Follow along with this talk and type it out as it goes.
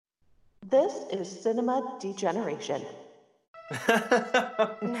This is cinema degeneration.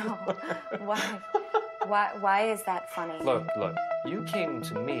 No. Why is that funny? Look, you came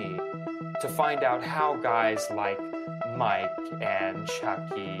to me to find out how guys like Mike and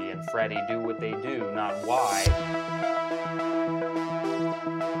Chucky and Freddy do what they do, not why.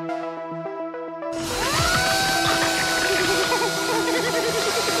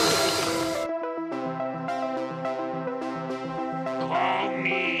 Call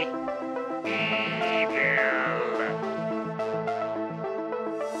me evil.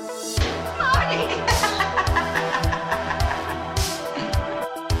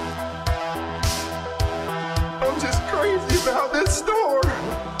 I'm just crazy about this store.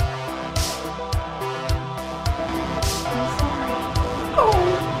 Oh,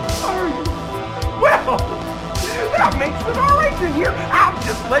 sorry. Well, that makes it all right in here. I'll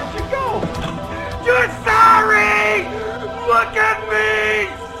just let you go. Just sorry. Look at me.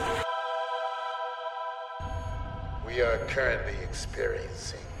 We are currently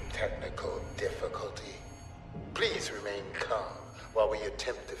experiencing technical difficulty. Please remain calm while we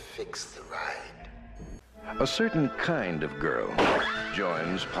attempt to fix the ride. A certain kind of girl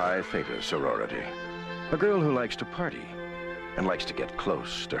joins Pi Theta sorority. A girl who likes to party and likes to get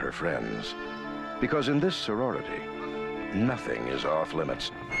close to her friends. Because in this sorority, nothing is off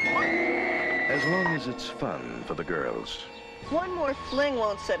limits. As long as it's fun for the girls. One more fling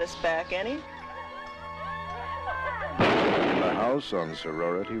won't set us back any. In the house on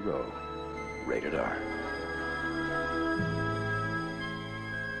Sorority Row. Rated R.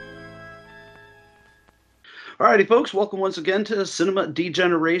 Alrighty, folks, welcome once again to Cinema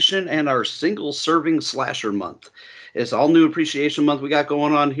Degeneration and our single-serving slasher month. It's all new appreciation month we got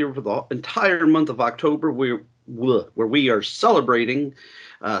going on here for the entire month of October, where we are celebrating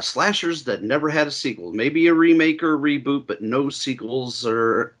slashers that never had a sequel. Maybe a remake or a reboot, but no sequels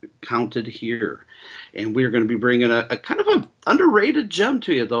are counted here. And we're going to be bringing a kind of an underrated gem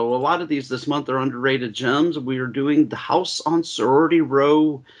to you, though. A lot of these this month are underrated gems. We are doing The House on Sorority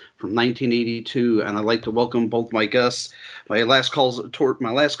Row from 1982, and I'd like to welcome both my guests, my last call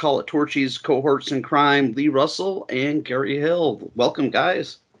at Torchy's cohorts in crime, Lee Russell and Gary Hill. Welcome,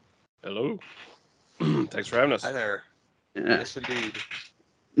 guys. Hello. Thanks for having us. Hi there. Yeah. Yes, indeed.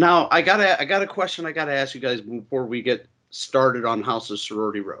 Now, I got a question I got to ask you guys before we get started on House of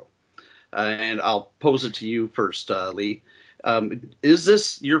Sorority Row. And I'll pose it to you first, Lee. Is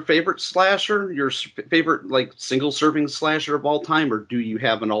this your favorite slasher, your favorite like single-serving slasher of all time, or do you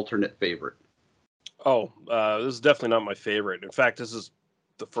have an alternate favorite? Oh, this is definitely not my favorite. In fact, this is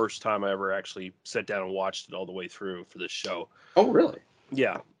the first time I ever actually sat down and watched it all the way through for this show. Oh, really?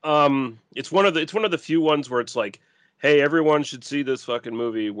 Yeah. It's one of the few ones where it's like, hey, everyone should see this fucking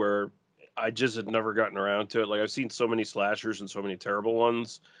movie, where I just had never gotten around to it. Like, I've seen so many slashers and so many terrible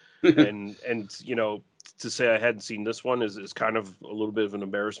ones. and you know, to say I hadn't seen this one is kind of a little bit of an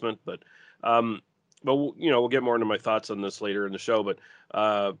embarrassment, but you know, we'll get more into my thoughts on this later in the show. But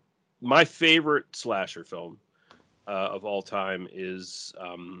my favorite slasher film of all time is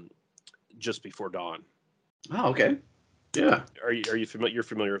Just Before Dawn. Oh, okay. Yeah. Are you familiar? You're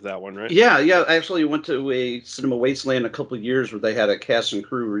familiar with that one, right? Yeah. I actually went to a Cinema Wasteland a couple of years where they had a cast and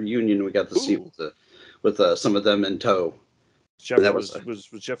crew reunion. We got to see with some of them in tow. Was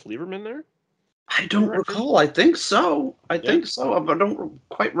Jeff Lieberman there? I don't recall. I think so. I think so. I don't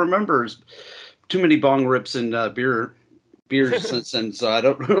quite remember. Too many bong rips and beer since then, so I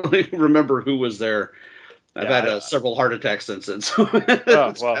don't really remember who was there. I've had several heart attacks since then. So.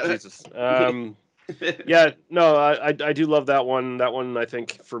 Oh, well, Jesus. Yeah, no, I do love that one. That one, I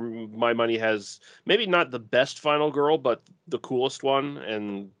think, for my money, has maybe not the best final girl, but the coolest one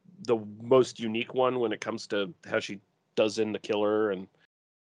and the most unique one when it comes to how she does in the killer, and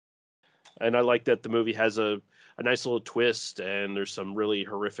I like that the movie has a nice little twist, and there's some really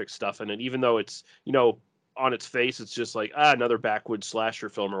horrific stuff in it, even though it's, you know, on its face it's just like another backwoods slasher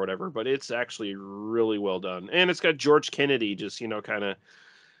film or whatever, but it's actually really well done. And it's got George Kennedy, just, you know, kind of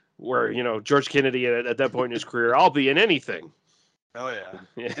where, you know, George Kennedy at that point in his career, I'll be in anything. Oh, yeah.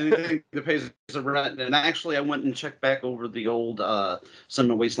 Anything that pays the rent. And actually, I went and checked back over the old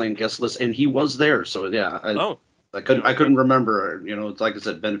Cinema Wasteland guest list, and he was there. So, yeah. I couldn't remember. You know, it's like I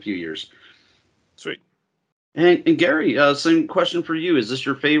said, been a few years. Sweet. And Gary, same question for you. Is this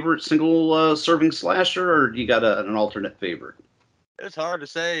your favorite single-serving slasher, or do you got an alternate favorite? It's hard to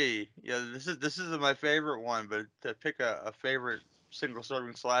say. Yeah, this is my favorite one, but to pick a favorite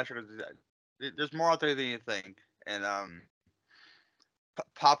single-serving slasher, there's more out there than you think. And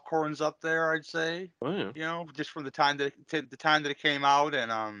Popcorn's up there, I'd say. Oh, yeah. You know, just from the time that it came out,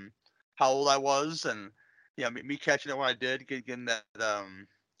 and how old I was, and me catching it when I did, getting that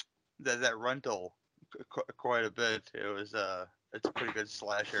that rental quite a bit. It's a pretty good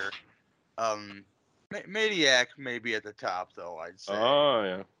slasher. Maniac may be at the top though, I'd say. Oh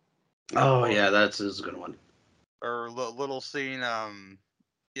yeah. Oh yeah, that's a good one. Or little scene. I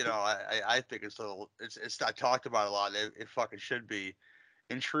think it's not talked about a lot. It fucking should be.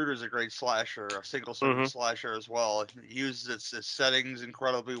 Intruder's a great slasher, a single serving slasher as well. It uses its settings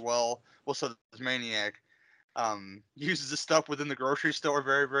incredibly well. Well, so does Maniac. Uses the stuff within the grocery store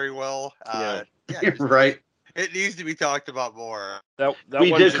very, very well. Right. It needs to be talked about more.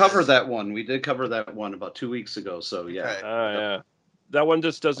 We did cover that one. We did cover that one about 2 weeks ago. So yeah. Yeah. That one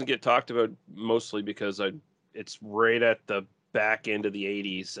just doesn't get talked about mostly because it's right at the back end of the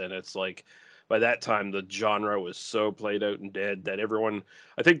 80s, and it's like by that time the genre was so played out and dead that everyone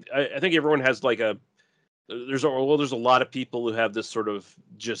I think everyone has like there's a lot of people who have this sort of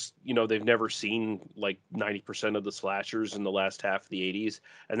just, they've never seen like 90% of the slashers in the last half of the 80s,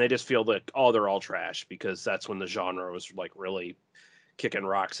 and they just feel that they're all trash because that's when the genre was like really kicking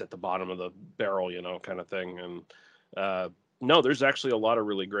rocks at the bottom of the barrel, kind of thing. And no, there's actually a lot of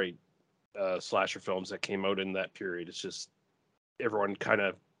really great slasher films that came out in that period. It's just everyone kind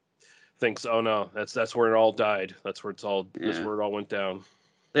of thinks, oh no, that's where it all died. That's where that's where it all went down.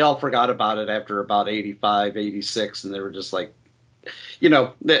 They all forgot about it after about 85, 86, and they were just like,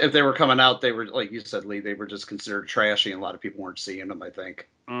 if they were coming out, they were, like you said, Lee, they were just considered trashy, and a lot of people weren't seeing them, I think.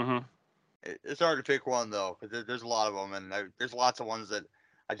 Mm-hmm. It's hard to pick one, though, because there's a lot of them, and there's lots of ones that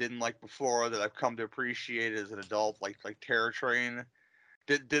I didn't like before that I've come to appreciate as an adult, like Terror Train.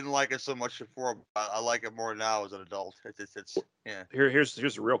 Didn't like it so much before, but I like it more now as an adult. It's yeah. Here's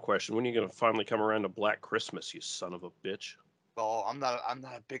the real question: when are you gonna finally come around to Black Christmas, you son of a bitch? Well, I'm not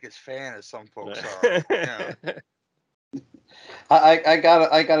a biggest fan as some folks are. I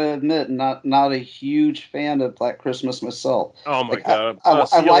gotta admit, not a huge fan of Black Christmas myself. Oh my god!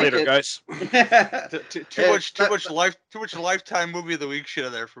 See you like later, it. guys. too much Lifetime movie of the week shit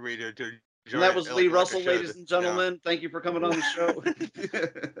in there for me to enjoy. And that was Lee Russell, ladies and gentlemen. Yeah. Thank you for coming on the show.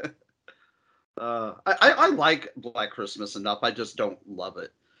 I like Black Christmas enough. I just don't love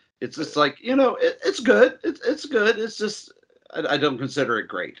it. It's just like, it's good. It's good. It's just I don't consider it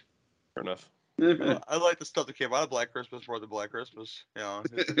great. Fair enough. I like the stuff that came out of Black Christmas more than Black Christmas.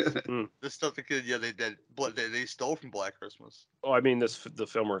 The stuff that they stole from Black Christmas. Oh, I mean, the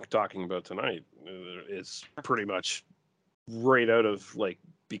film we're talking about tonight is pretty much right out of like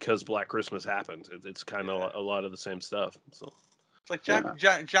because Black Christmas happened. It's kind of a lot of the same stuff. So it's like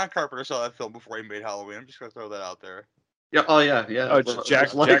John Carpenter saw that film before he made Halloween. I'm just gonna throw that out there. Yeah. Oh yeah. Oh,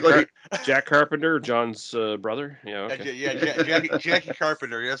 Jack Carpenter, John's brother. Yeah. Okay. Jackie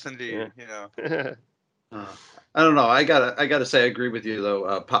Carpenter. Yes, indeed. Yeah. I don't know. I gotta say I agree with you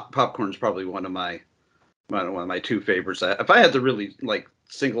though. Popcorn's probably one of my two favorites. If I had to really like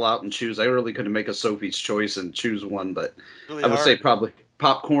single out and choose, I really couldn't make a Sophie's Choice and choose one, but really I would say probably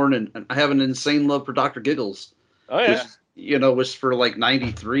Popcorn, and I have an insane love for Dr. Giggles. Oh yeah. Which, was for like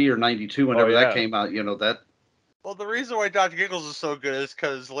 93 or 92 whenever that came out. That. Well, the reason why Dr. Giggles is so good is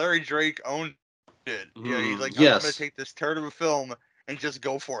because Larry Drake owned it. He's like, I'm gonna take this turd of a film and just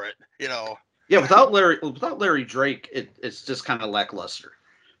go for it. Yeah, without Larry Drake, it's just kind of lackluster.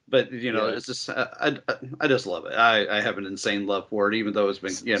 But it's just I just love it. I have an insane love for it, even though it's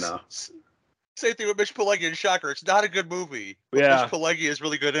been Same thing with Mitch Pileggi and Shocker. It's not a good movie. But Mitch Pileggi is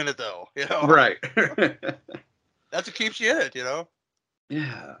really good in it, though. Right. That's what keeps you in it.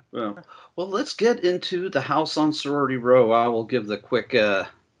 Yeah. Well, let's get into The House on Sorority Row. I will give the quick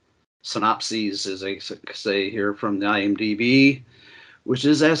synopses, as they say here from the IMDb, which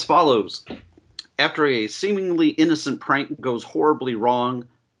is as follows. After a seemingly innocent prank goes horribly wrong,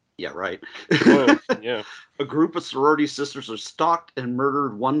 yeah, right. Whoa, yeah. A group of sorority sisters are stalked and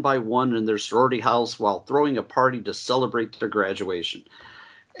murdered one by one in their sorority house while throwing a party to celebrate their graduation.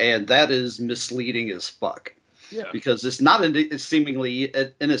 And that is misleading as fuck. Yeah. Because it's not a seemingly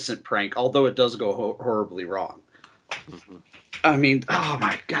innocent prank, although it does go horribly wrong. Mm-hmm. I mean, oh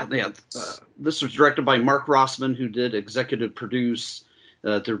my God. Yeah. This was directed by Mark Rossman, who did executive produce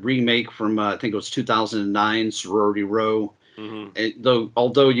the remake from, I think it was 2009, Sorority Row. Mm-hmm.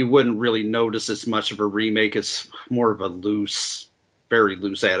 Although you wouldn't really notice it's much of a remake, it's more of a very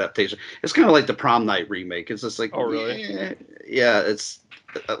loose adaptation. It's kind of like the Prom Night remake. It's just like, oh really? Yeah. It's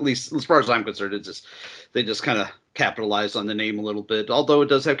at least as far as I'm concerned, they just kind of capitalized on the name a little bit. Although it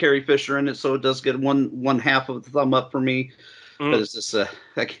does have Carrie Fisher in it, so it does get one half of the thumb up for me. Mm. But it's just I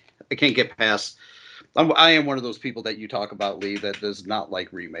can't get past. I am one of those people that you talk about, Lee, that does not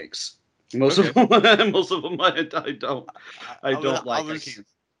like remakes. Most of them I don't like.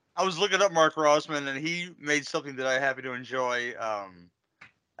 I was looking up Mark Rossman, and he made something that I happen to enjoy.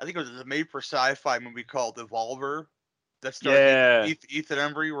 I think it was a made for sci-fi movie called Evolver. That Yeah. starred Ethan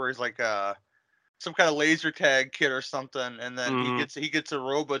Embry, where he's like some kind of laser tag kid or something, and then he gets a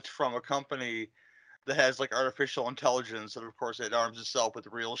robot from a company that has like artificial intelligence, and of course it arms itself with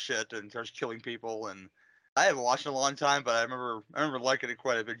real shit and starts killing people. And I haven't watched it in a long time, but I remember liking it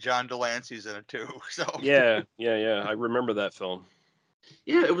quite a bit. John Delancey's in it too. So Yeah. I remember that film.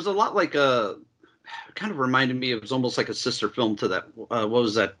 Yeah, it was a lot like kind of reminded me. It was almost like a sister film to that. What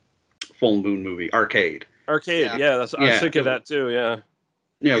was that full moon movie? Arcade. Arcade. Yeah, I was thinking that too. Yeah.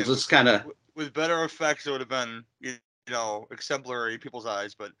 Yeah, it was just kind of with better effects. It would have been exemplary in people's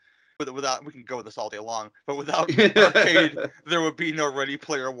eyes, but without, we can go with this all day long. But without Arcade, there would be no Ready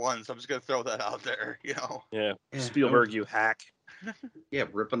Player One. So I'm just gonna throw that out there. Yeah. Spielberg, you hack. Yeah,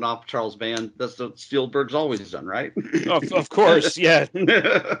 ripping off Charles Band. That's what Spielberg's always done, right? Of course, yeah.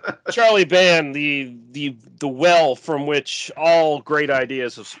 Charlie Band, the well from which all great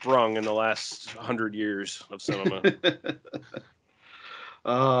ideas have sprung in the last 100 years of cinema.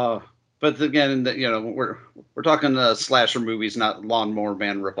 But again, we're talking slasher movies, not Lawnmower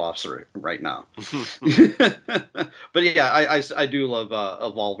Man ripoffs right now. But yeah, I do love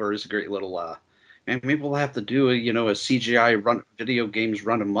Evolver. It's a great little. And maybe we'll have to do a CGI video games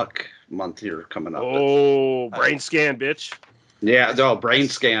run amok month here coming up. Oh, brain scan, bitch. Yeah, no, brain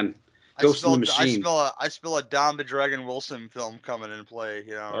scan. Ghost in the Machine. I smell a Dom the Dragon Wilson film coming in play.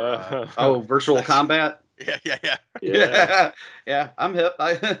 Virtual Combat. Yeah. Yeah, I'm hip.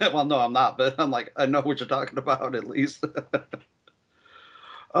 Well, no, I'm not, but I'm like, I know what you're talking about at least.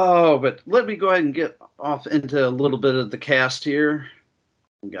 But let me go ahead and get off into a little bit of the cast here.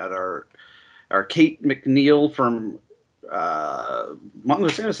 We got our Kate McNeil from I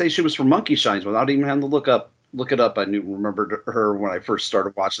was going to say she was from Monkey Shines without even having to look it up. I remembered her when I first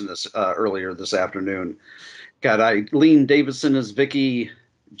started watching this earlier this afternoon. Got Eileen Davidson as Vicky,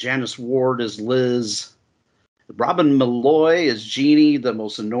 Janice Ward as Liz, Robin Malloy as Jeannie, the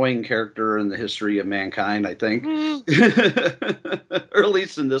most annoying character in the history of mankind, I think, or at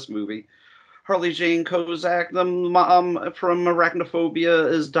least in this movie. Harley Jane Kozak, the mom from Arachnophobia,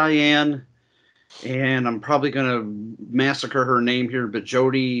 is Diane. And I'm probably going to massacre her name here, but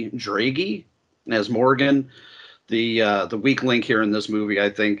Jodie Draghi as Morgan, the weak link here in this movie. I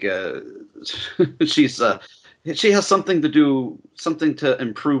think she has something to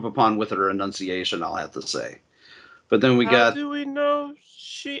improve upon with her enunciation, I'll have to say. But then How do we know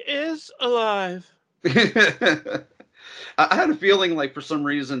she is alive? I had a feeling like for some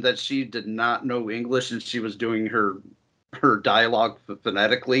reason that she did not know English and she was doing her dialogue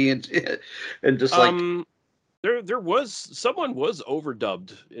phonetically and just like someone was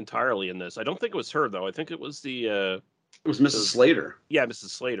overdubbed entirely in this. I don't think it was her though. I think it was it was Mrs. Slater. Yeah,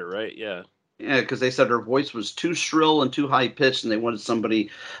 Mrs. Slater, right? Yeah. Yeah, because they said her voice was too shrill and too high pitched, and they wanted somebody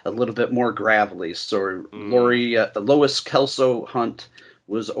a little bit more gravelly. So Lois Kelso Hunt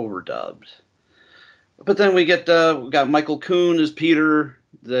was overdubbed. But then we got Michael Kuhn as Peter,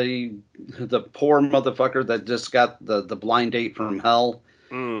 the poor motherfucker that just got the blind date from hell,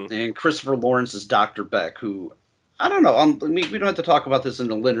 and Christopher Lawrence as Dr. Beck, who I don't know. We don't have to talk about this in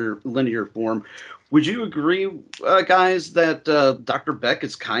a linear form. Would you agree, guys, that Dr. Beck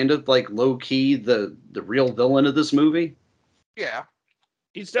is kind of like low key the real villain of this movie? Yeah,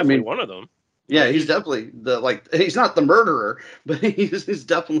 he's definitely one of them. Yeah, he's definitely he's not the murderer, but he's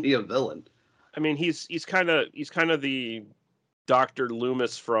definitely a villain. I mean, he's kind of the Dr.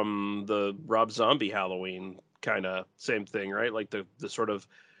 Loomis from the Rob Zombie Halloween kind of same thing, right? Like the sort of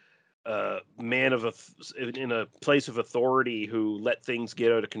man in a place of authority who let things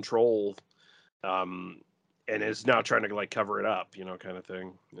get out of control, and is now trying to like cover it up, kind of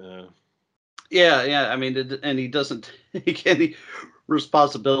thing. Yeah. I mean, and he doesn't take any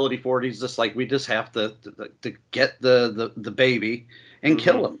responsibility for it. He's just like, we just have to get the baby and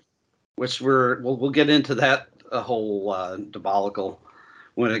kill him. Which we'll get into that whole debacle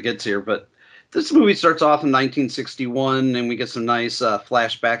when it gets here. But this movie starts off in 1961, and we get some nice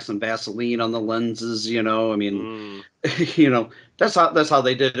flashbacks and Vaseline on the lenses. I mean, that's how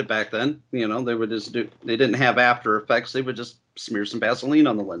they did it back then. They would just they didn't have After Effects. They would just smear some Vaseline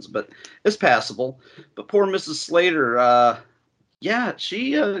on the lens, but it's passable. But poor Mrs. Slater,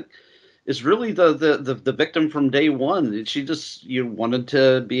 she is really the victim from day one. She just wanted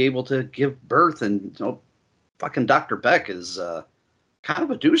to be able to give birth, and fucking Dr. Beck is kind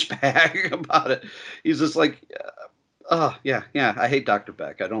of a douchebag about it. He's just like, I hate Dr.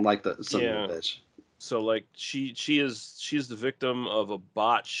 Beck. I don't like the son of a bitch. So like she's the victim of a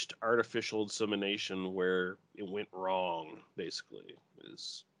botched artificial insemination where it went wrong. Basically,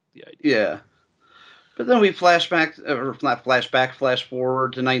 is the idea. Yeah. But then we flash forward to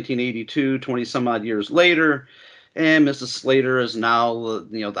 1982, 20 some odd years later, and Mrs. Slater is now,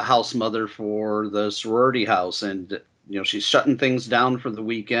 the house mother for the sorority house, and she's shutting things down for the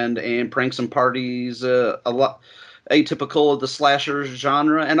weekend, and pranks and parties, a lot atypical of the slasher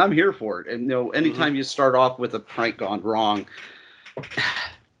genre, and I'm here for it. And anytime you start off with a prank gone wrong,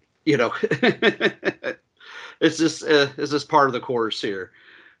 it's just part of the course here.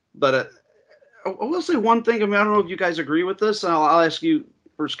 But I will say one thing. I mean, I don't know if you guys agree with this. I'll ask you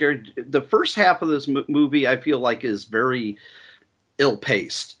first, Gary. The first half of this movie, I feel like, is very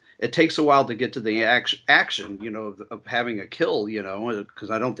ill-paced. It takes a while to get to the action, of having a kill, because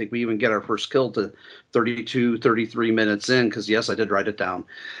I don't think we even get our first kill to 32, 33 minutes in, because, yes, I did write it down.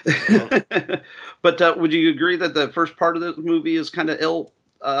 But would you agree that the first part of the movie is kind of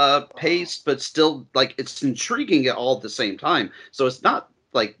ill-paced, but still, like, it's intriguing all at the same time? So it's not,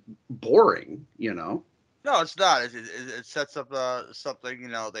 like, boring, No, it's not. It sets up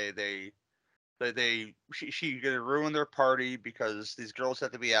something. She gonna ruin their party because these girls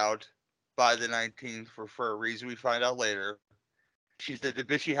have to be out by the 19th for a reason we find out later. She's the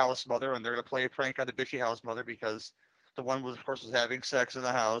bitchy house mother, and they're gonna play a prank on the bitchy house mother because the one was, of course, was having sex in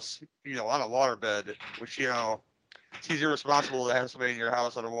the house, on a waterbed, which seems irresponsible to have somebody in your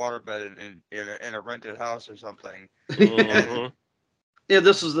house on a waterbed in a rented house or something. Mm-hmm. Yeah,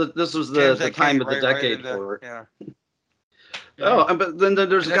 this was the time of the decade for it. Yeah. Oh, but then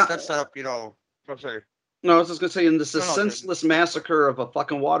there's that's set up, I'm sorry. No, I was just gonna say, this is senseless massacre of a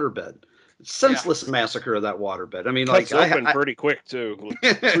fucking waterbed. Senseless massacre of that waterbed. I mean, cuts open pretty quick too.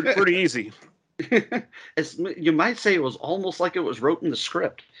 pretty easy. You might say it was almost like it was wrote in the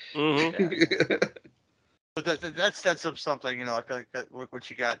script. Mm-hmm. But that sets up something, like what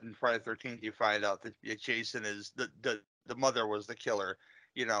you got in Friday the 13th. You find out that Jason is the mother was the killer,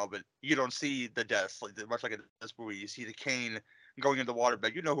 but you don't see the deaths, much like in this movie. You see the cane going into the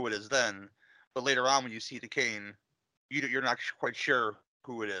waterbed. You know who it is then. But later on, when you see the cane, you're not quite sure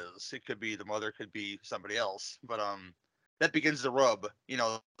who it is. It could be the mother, could be somebody else. But that begins to rub,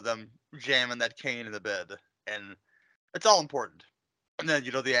 them jamming that cane in the bed, and it's all important. And then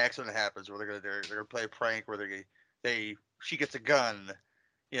the accident happens where they're gonna play a prank where she gets a gun.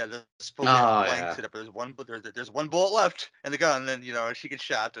 Yeah, the blanks it up. There's one bullet left in the gun, and she gets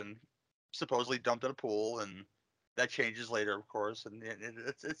shot and supposedly dumped in a pool, and that changes later, of course. And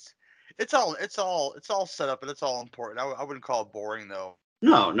it's all set up, and it's all important. I wouldn't call it boring though.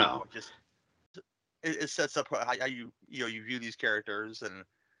 No. Just it sets up how you view these characters, and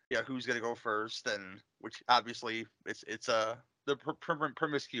who's gonna go first, and which obviously it's the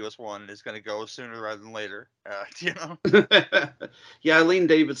promiscuous one is gonna go sooner rather than later. Yeah, Eileen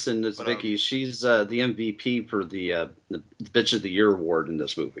Davidson is Vicky. She's the MVP for the Bitch of the Year award in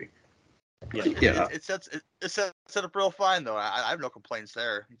this movie. Yeah, it sets up real fine though. I have no complaints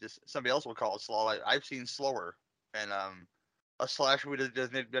there. Just somebody else will call it slow. I've seen slower, and a slasher movie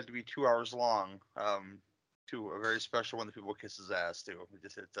doesn't have to be 2 hours long. To a very special one that people kiss his ass to.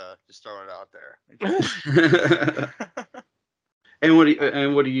 Just throw it out there. And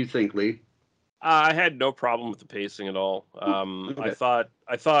what do you think, Lee? I had no problem with the pacing at all. Okay.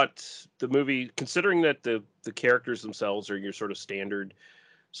 I thought the movie, considering that the characters themselves are your sort of standard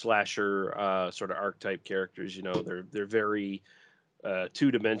slasher sort of archetype characters, they're very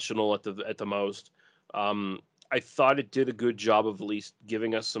two-dimensional at the most. I thought it did a good job of at least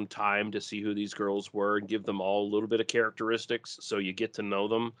giving us some time to see who these girls were and give them all a little bit of characteristics so you get to know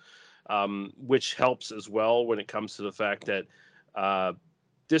them, which helps as well when it comes to the fact that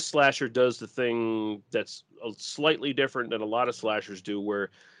this slasher does the thing that's slightly different than a lot of slashers do, where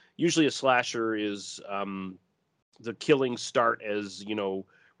usually a slasher is the killings start as,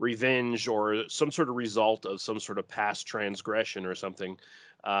 revenge or some sort of result of some sort of past transgression or something.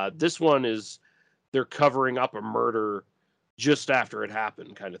 This one is they're covering up a murder just after it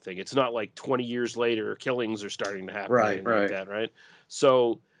happened, kind of thing. It's not like 20 years later killings are starting to happen, right? Like that, right?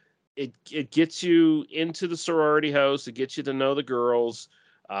 So it gets you into the sorority house. It gets you to know the girls.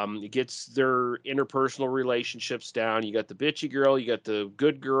 It gets their interpersonal relationships down. You got the bitchy girl. You got the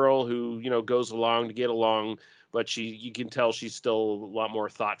good girl who goes along to get along, but you can tell she's still a lot more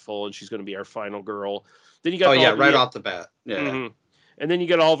thoughtful, and she's going to be our final girl. Then you got right off the bat, yeah. Mm-hmm. And then you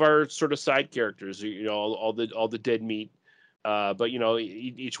got all of our sort of side characters, all the dead meat. But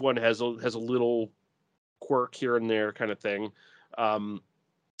each one has a little quirk here and there, kind of thing.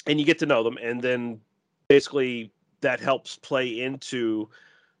 And you get to know them, and then basically that helps play into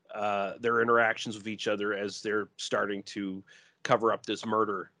their interactions with each other as they're starting to cover up this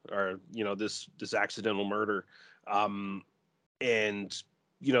murder, or this accidental murder. And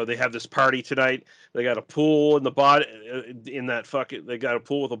they have this party tonight. They got a pool in the body in that fucking. They got a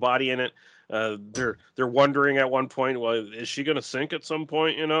pool with a body in it. They're wondering at one point, well, is she gonna sink at some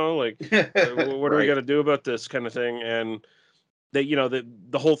point? Like, what are we gonna do about this kind of thing? And they,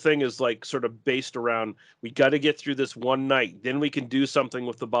 the whole thing is like sort of based around, we got to get through this one night, then we can do something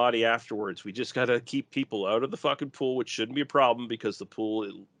with the body afterwards. We just got to keep people out of the fucking pool, which shouldn't be a problem because the pool,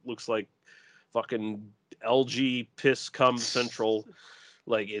 it looks like fucking algae piss cum central.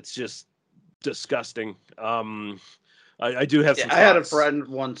 Like, it's just disgusting. I do have some I had a thoughts. friend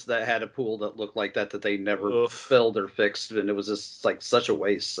once that had a pool that looked like that they never filled or fixed, and it was just like such a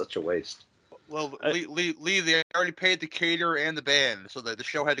waste. Well, Lee, they already paid the caterer and the band, so the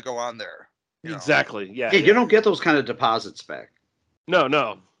show had to go on there. Exactly. Yeah. You don't get those kind of deposits back.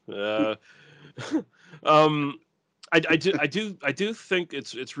 No. I do think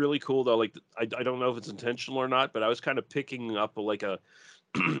it's really cool though. Like, I don't know if it's intentional or not, but I was kind of picking up a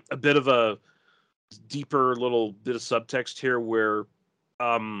a bit of a deeper little bit of subtext here where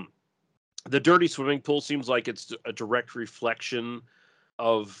the dirty swimming pool seems like it's a direct reflection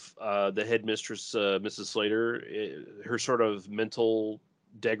of the headmistress, Mrs. Slater, her sort of mental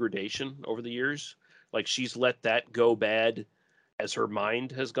degradation over the years. Like, she's let that go bad as her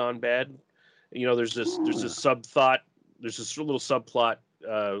mind has gone bad. There's this subplot, there's this little subplot,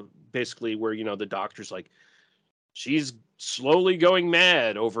 basically where, the doctor's like, she's slowly going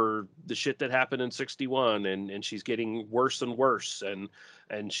mad over the shit that happened in 61, and she's getting worse and worse,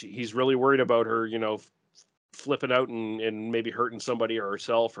 and he's really worried about her, flipping out and maybe hurting somebody or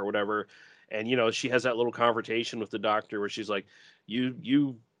herself or whatever. And she has that little confrontation with the doctor where she's like,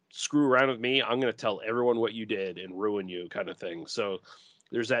 you screw around with me, I'm going to tell everyone what you did and ruin you, kind of thing. So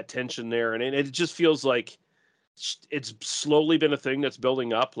there's that tension there, and it just feels like it's slowly been a thing that's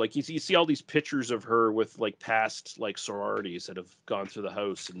building up. Like, you see all these pictures of her with like past like sororities that have gone through the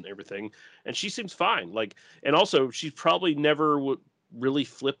house and everything, and she seems fine. Like, and also she's probably never really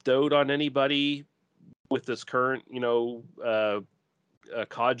flipped out on anybody with this current,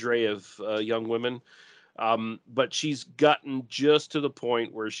 cadre of young women. But she's gotten just to the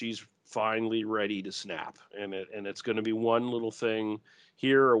point where she's finally ready to snap. And it's going to be one little thing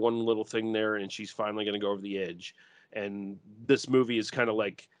here or one little thing there, and she's finally going to go over the edge. And this movie is kind of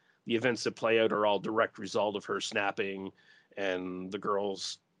like the events that play out are all direct result of her snapping and the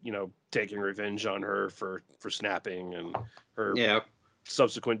girls, taking revenge on her for snapping and her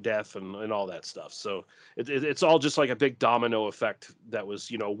subsequent death and all that stuff. So it's all just like a big domino effect that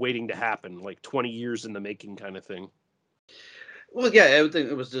was, waiting to happen, like 20 years in the making kind of thing. Well, yeah, everything,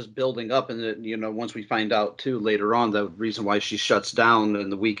 it was just building up, and then, once we find out too later on, the reason why she shuts down in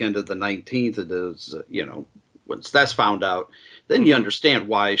the weekend of the 19th is, once that's found out, then you understand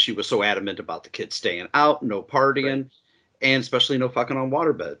why she was so adamant about the kids staying out, no partying, and especially no fucking on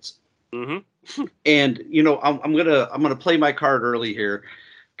waterbeds. Mm-hmm. And I'm gonna play my card early here,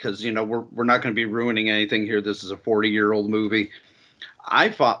 because we're not going to be ruining anything here. This is a 40-year-old movie. I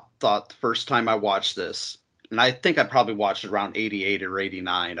thought the first time I watched this, and I think I probably watched it around 88 or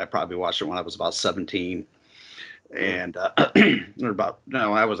 89. I probably watched it when I was about 17. And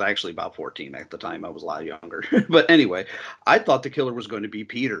I was actually about 14 at the time. I was a lot younger. But anyway, I thought the killer was going to be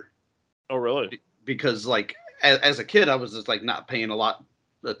Peter. Oh, really? Because like as a kid, I was just like not paying a lot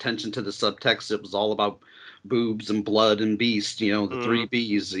attention to the subtext. It was all about boobs and blood and beast, the three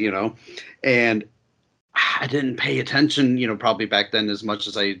B's, and I didn't pay attention, probably back then as much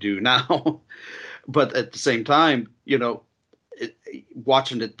as I do now. But at the same time,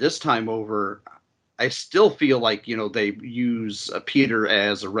 watching it this time over, I still feel like, they use Peter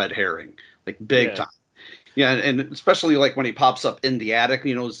as a red herring, like big time. Yeah, and especially like when he pops up in the attic,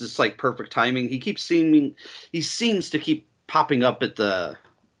 it's just like perfect timing. He seems to keep popping up at the,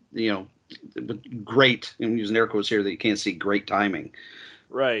 great, I'm using air quotes here that you can't see, great timing.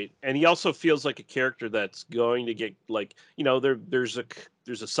 Right. And he also feels like a character that's going to get like, there's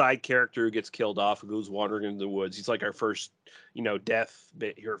a side character who gets killed off, who goes wandering into the woods. He's like our first, death,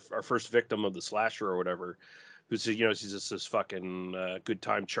 our first victim of the slasher or whatever, who's, he's just this fucking good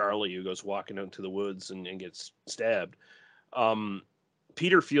time Charlie who goes walking out into the woods and gets stabbed.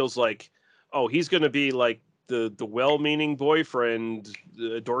 Peter feels like, he's going to be like the well-meaning boyfriend,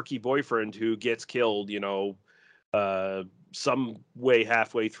 the dorky boyfriend who gets killed, some way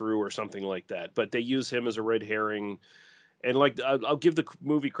halfway through or something like that. But they use him as a red herring. And like, I'll give the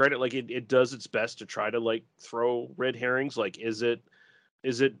movie credit. Like it does its best to try to like throw red herrings. Like, is it,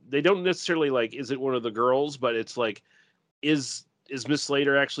 they don't necessarily like, is it one of the girls, but it's like, is Miss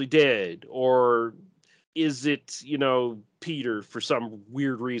Slater actually dead? Or is it, Peter for some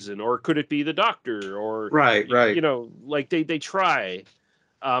weird reason? Or could it be the doctor? Or, right. like they try.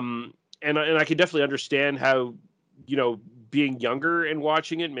 And I can definitely understand how, being younger and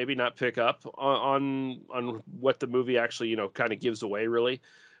watching it, maybe not pick up on what the movie actually, kind of gives away, really.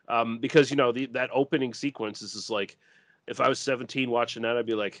 Because, that opening sequence is just like, if I was 17 watching that, I'd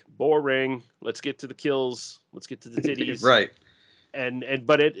be like, boring. Let's get to the kills. Let's get to the titties. Right.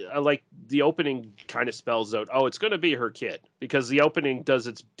 But like the opening kind of spells out, oh, it's going to be her kid, because the opening does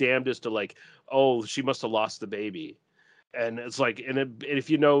its damnedest to like, oh, she must have lost the baby. And it's like, and if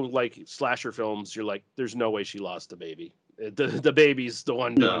like slasher films, you're like, there's no way she lost the baby. The baby's the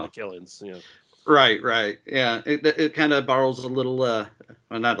one doing the killings. Right. Yeah, it kind of borrows a little, well,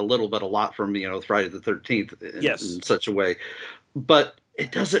 not a little, but a lot from Friday the 13th in such a way, but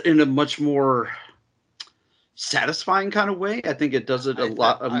it does it in a much more satisfying kind of way. I think it does it a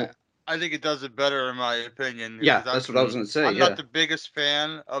lot. I think it does it better, in my opinion. Yeah, that's what I was going to say. I'm not the biggest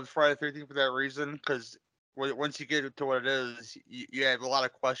fan of Friday the 13th for that reason, because once you get to what it is, you have a lot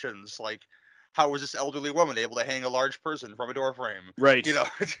of questions, like, how was this elderly woman able to hang a large person from a door frame? Right.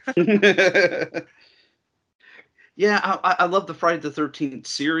 Yeah, I love the Friday the 13th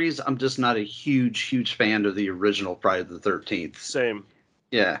series. I'm just not a huge fan of the original Friday the 13th. Same.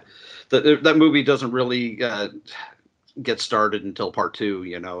 Yeah, that movie doesn't really get started until part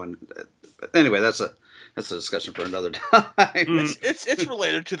 2, and anyway, that's a discussion for another time. It's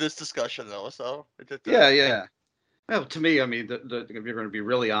related to this discussion though, so yeah. Well, to me, I mean, if you're going to be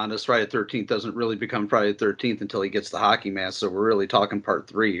really honest, Friday the 13th doesn't really become Friday the 13th until he gets the hockey mask. So we're really talking part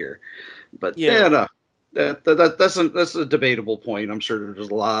 3 here. But no, that's a debatable point. I'm sure there's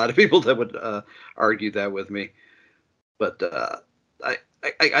a lot of people that would argue that with me. But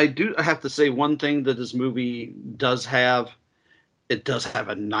I do have to say one thing that this movie does have. It does have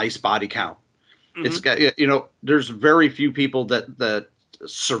a nice body count. Mm-hmm. It's got, there's very few people that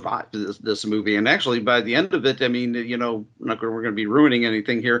survive this movie, and actually by the end of it, I mean, we're going to be ruining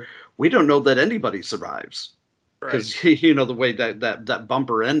anything here. We don't know that anybody survives, because the way that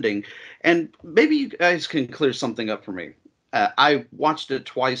bumper ending. And maybe you guys can clear something up for me. I watched it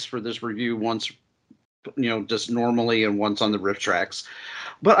twice for this review, once just normally and once on the riff tracks,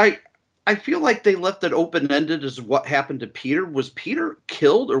 but I feel like they left it open-ended as what happened to Peter. Was Peter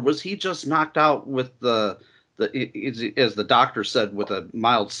killed, or was he just knocked out with as the doctor said, with a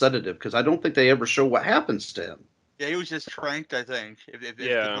mild sedative? Because I don't think they ever show what happens to him. Yeah, he was just tranked, I think.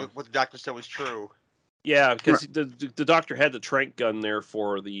 If what the doctor said was true. Yeah, because the doctor had the trank gun there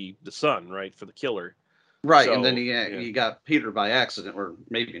for the son, right, for the killer. Right, so, and then he got Peter by accident, or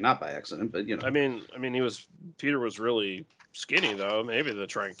maybe not by accident, but I mean, Peter was really skinny though. Maybe the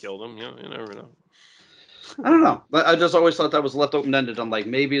trank killed him. You never know. I don't know. I just always thought that was left open-ended. I'm like,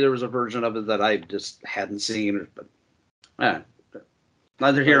 maybe there was a version of it that I just hadn't seen. But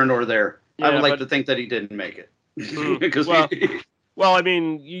neither here nor there. Yeah, I would like to think that he didn't make it. Because well, I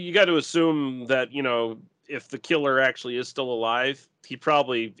mean, you got to assume that, if the killer actually is still alive, he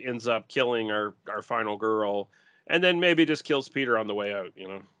probably ends up killing our final girl, and then maybe just kills Peter on the way out,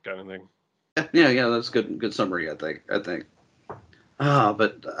 kind of thing. Yeah, that's good summary, I think.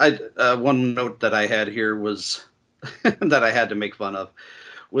 But one note that I had here was that I had to make fun of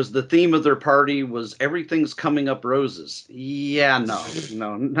was the theme of their party was everything's coming up roses. Yeah,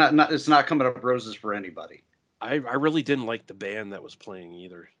 no, not it's not coming up roses for anybody. I really didn't like the band that was playing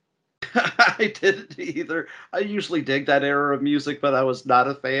either. I didn't either. I usually dig that era of music, but I was not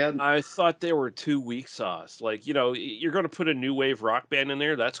a fan. I thought they were too weak sauce. Like, you're going to put a new wave rock band in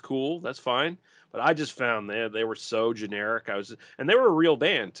there. That's cool. That's fine. But I just found they were so generic. And they were a real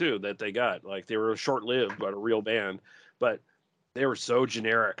band too that they got. Like, they were short-lived, but a real band. But they were so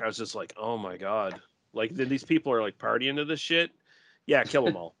generic. I was just like, oh my god! Like, these people are like partying to this shit. Yeah, kill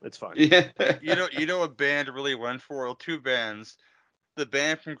them all. It's fine. Yeah. A band really went for? Well, 2 bands. The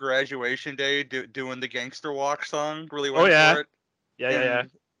band from Graduation Day doing the Gangster Walk song really went for it. Yeah.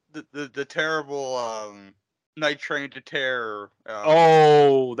 The terrible Night Train to Terror.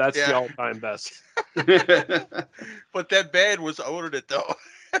 That's the all-time best. But that band was owning it though.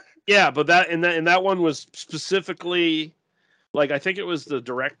 Yeah, but that one was specifically, like, I think it was the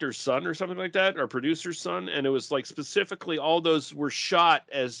director's son or something like that, or producer's son, and it was like specifically all those were shot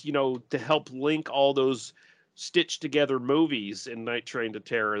as, to help link all those stitched together movies in Night Train to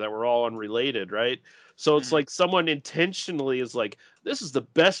Terror that were all unrelated, right? So it's like someone intentionally is like, this is the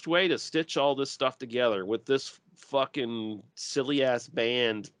best way to stitch all this stuff together with this fucking silly ass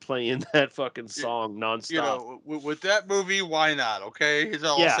band playing that fucking song nonstop. With that movie, why not? Okay, is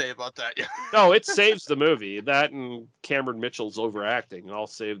all I'll say about that. No, it saves the movie. That and Cameron Mitchell's overacting all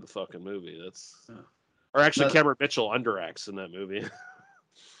save the fucking movie. Or actually, Cameron Mitchell underacts in that movie.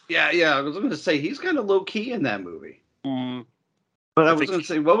 Yeah. I was going to say he's kind of low key in that movie. Mm. But I I was think- going to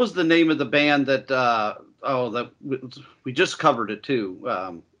say, what was the name of the band that? That we just covered it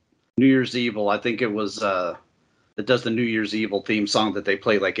too. New Year's Evil. I think it was that does the New Year's Evil theme song that they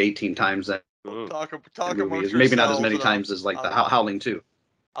play like 18 times. That Talk movie amongst maybe not as yourselves many and times as like the I'll- Howling 2.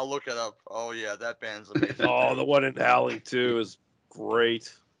 I'll look it up. Oh yeah, that band's amazing. Oh, the one in Howling 2 is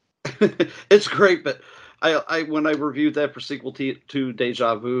great. It's great, but I when I reviewed that for sequel to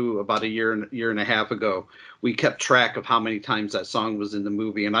Deja Vu about a year and a half ago, we kept track of how many times that song was in the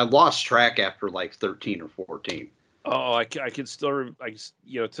movie, and I lost track after like 13 or 14. Oh, I can still,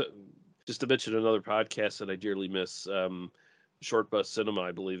 just to mention another podcast that I dearly miss, Short Bus Cinema,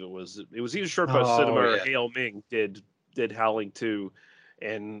 I believe it was. It was either Short Bus Oh, Cinema or yeah. Hail Ming did Howling 2,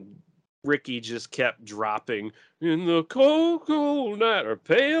 and Ricky just kept dropping in the cold, cold night or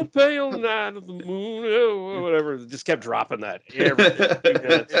pale, pale night of the moon, or whatever. Just kept dropping that every 2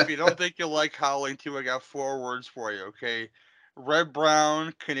 minutes. If you don't think you like Howling 2, I got 4 words for you, okay? Red,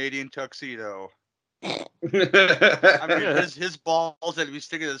 brown, Canadian tuxedo. I mean, his balls that he was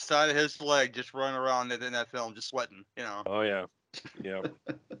sticking to the side of his leg just running around in that film, just sweating, you know. Oh yeah, yeah.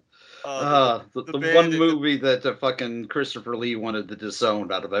 The band one that- movie that fucking Christopher Lee wanted to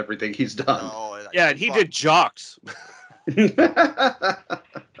disown out of everything he's done. No, Yeah, and he did Jocks. and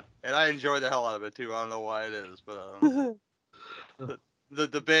I enjoy the hell out of it too. I don't know why it is, but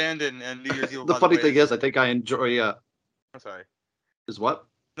the band and New Year's Evil. The by funny way, thing is, I think I enjoy. I'm sorry. Is what?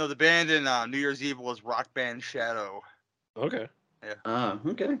 No, the band in New Year's Evil is rock band Shadow. Okay. Yeah.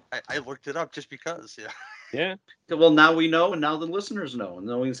 Okay. I looked it up just because. Yeah. Yeah. Well, now we know, and now the listeners know, and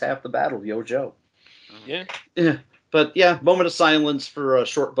knowing's half the battle. Yo, Joe. Yeah. Yeah, but yeah, moment of silence for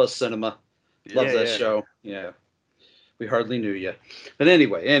Short Bus Cinema. Love Yeah, that yeah. show. Yeah, we hardly knew you, but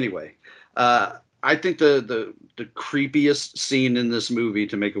anyway, I think the creepiest scene in this movie,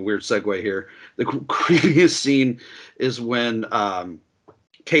 to make a weird segue here, the creepiest scene is when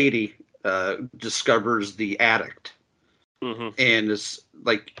Katie discovers the addict. Mm-hmm. And it's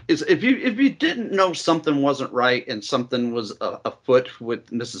like if you didn't know something wasn't right and something was afoot with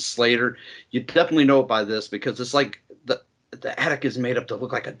Mrs. Slater, you definitely know it by this, because it's like the attic is made up to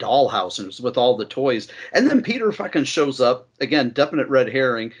look like a dollhouse, and it's with all the toys. And then Peter fucking shows up again, definite red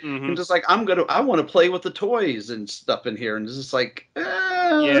herring, Mm-hmm. and just like I want to play with the toys and stuff in here, and it's just like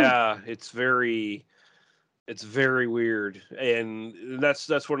Yeah, it's very weird, and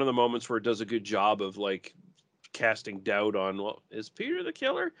that's one of the moments where it does a good job of like casting doubt on, well, is Peter the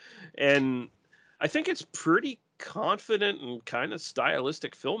killer? And I think it's pretty confident and kind of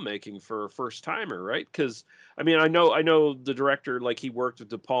stylistic filmmaking for a first timer, right? Because I mean, I know the director, like, he worked with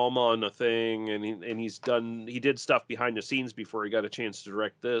De Palma on a thing, and he did stuff behind the scenes before he got a chance to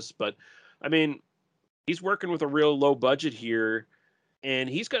direct this. But I mean, he's working with a real low budget here, and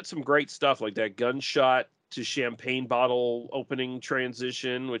he's got some great stuff like that gunshot to champagne bottle opening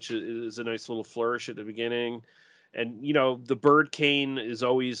transition, which is a nice little flourish at the beginning. And, the bird cane is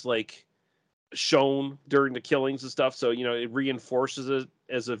always like shown during the killings and stuff. So, it reinforces it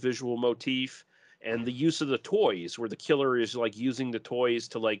as a visual motif. And the use of the toys, where the killer is like using the toys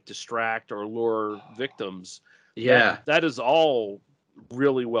to like distract or lure victims. yeah. That is all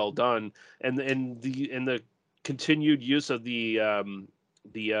really well done. And the continued use of the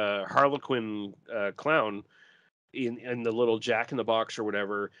Harlequin clown in the little Jack in the Box or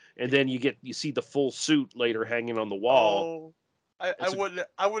whatever, and then you see the full suit later hanging on the wall. Oh, I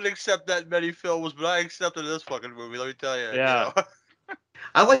wouldn't accept that in many films, but I accepted this fucking movie. Let me tell you. Yeah. You know?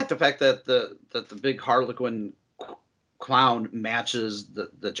 I like the fact that the big Harlequin clown matches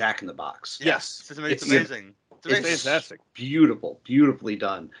the Jack in the Box. Yes. It's It's- amazing. It's It's amazing. fantastic. Beautifully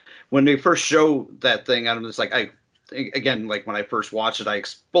done. When they first show that thing, I'm just like, again, like when I first watched it, I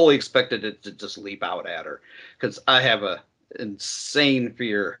fully expected it to just leap out at her, because I have a insane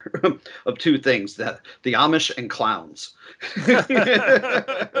fear of two things: that the Amish and clowns.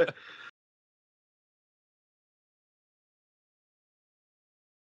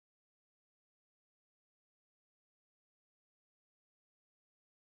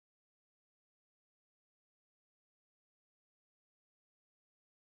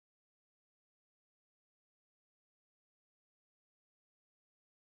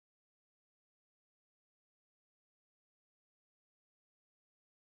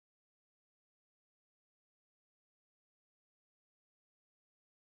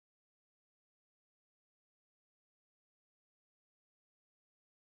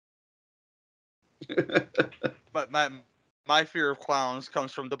 But my fear of clowns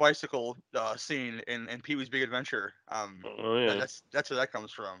comes from the bicycle scene in Pee-wee's Big Adventure. Oh yeah. That's where that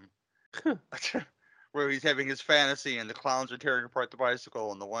comes from. Where he's having his fantasy and the clowns are tearing apart the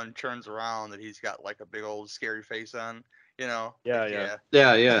bicycle, and the one turns around and he's got like a big old scary face on. You know? Yeah, Like,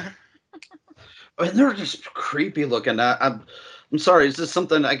 yeah. Yeah. I mean, they're just creepy looking. I'm sorry. Is this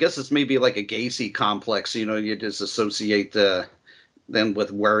something? I guess it's maybe like a Gacy complex. You know, you just associate them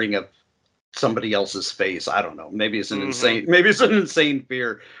with wearing somebody else's face. I don't know. Maybe it's an insane. Maybe it's an insane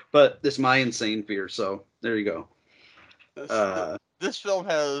fear. But it's my insane fear. So there you go. This film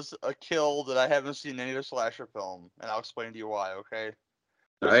has a kill that I haven't seen in any other slasher film, and I'll explain to you why. Okay.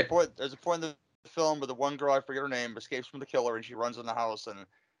 There's a point in the film where the one girl, I forget her name, escapes from the killer, and she runs in the house and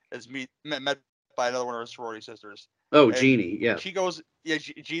is met by another one of her sorority sisters. Oh, And Jeannie, yeah.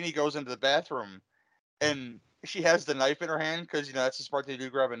 Jeannie goes into the bathroom, and she has the knife in her hand because that's the smart thing to do,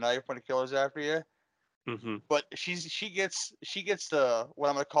 grab a knife when the killer's after you. Mm-hmm. But she gets the what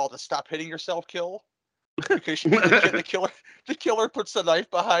I'm gonna call the stop hitting yourself kill, because the killer puts the knife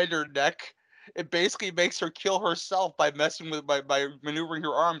behind her neck. It basically makes her kill herself by by maneuvering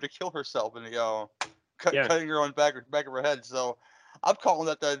her arm to kill herself and cutting her own back of her head. So I'm calling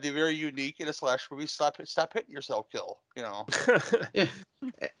that the very unique in a slash movie stop hitting yourself kill. Yeah.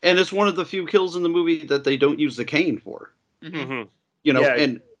 And it's one of the few kills in the movie that they don't use the cane for. Mm-hmm.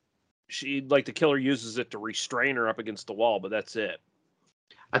 And she the killer uses it to restrain her up against the wall, but that's it.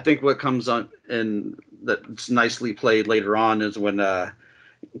 I think what comes on and that's nicely played later on is when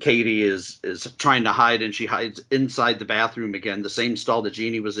Katie is trying to hide, and she hides inside the bathroom again, the same stall that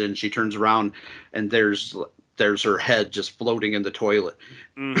Jeannie was in. She turns around and there's her head just floating in the toilet.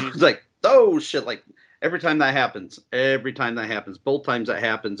 Mm-hmm. It's like, oh shit! Like every time that happens, both times that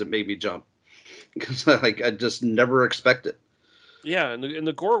happens, it made me jump because I just never expect it. Yeah, and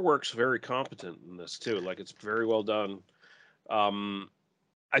the gore work's very competent in this too. Like it's very well done.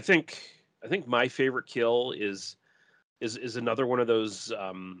 I think my favorite kill is another one of those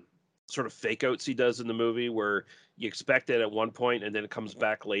sort of fake outs he does in the movie where you expect it at one point and then it comes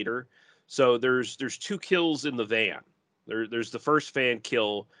back later. So there's two kills in the van. There's the first van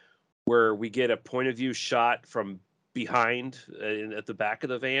kill where we get a point of view shot from behind at the back of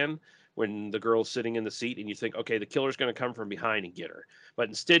the van when the girl's sitting in the seat, and you think, okay, the killer's going to come from behind and get her, but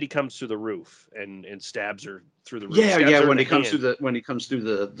instead he comes through the roof and stabs her through the roof. When he comes through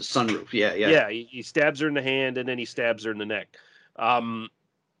the sunroof. Yeah, he stabs her in the hand and then he stabs her in the neck.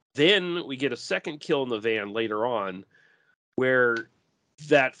 Then we get a second kill in the van later on where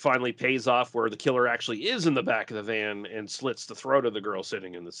that finally pays off, where the killer actually is in the back of the van and slits the throat of the girl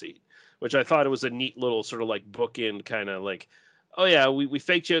sitting in the seat, which I thought it was a neat little sort of like bookend kind of like, oh yeah, we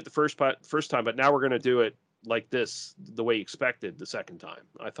faked you at the first time, but now we're going to do it like this, the way you expected the second time.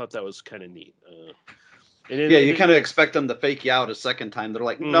 I thought that was kind of neat. You kind of expect them to fake you out a second time. They're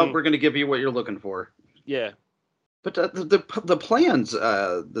like, no, we're going to give you what you're looking for. Yeah. But the plans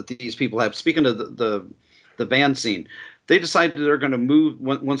that these people have, speaking of the van scene, they decided they're going to move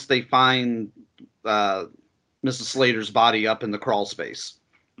once they find Mrs. Slater's body up in the crawl space,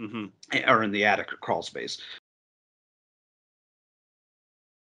 or in the attic crawl space.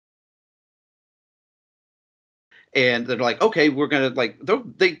 And they're like, okay, we're going to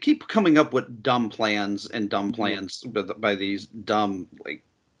they keep coming up with dumb plans by these dumb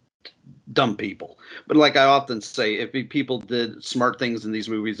people. But like I often say, if people did smart things in these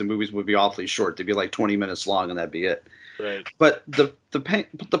movies, the movies would be awfully short. They'd be like 20 minutes long and that'd be it. Right. But the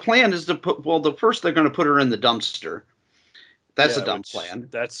plan is to put, first they're going to put her in the dumpster. That's a dumb plan.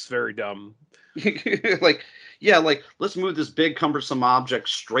 That's very dumb. Let's move this big cumbersome object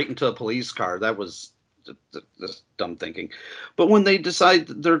straight into a police car. That was just dumb thinking. But when they decide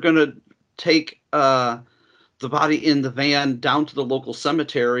they're going to take the body in the van down to the local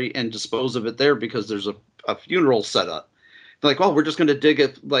cemetery and dispose of it there because there's a funeral set up. They're like, well, we're just going to dig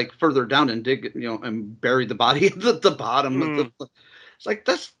it further down and dig, and bury the body at the bottom. It's like,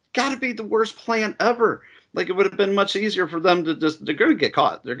 that's got to be the worst plan ever. Like, it would have been much easier for them to they're going to get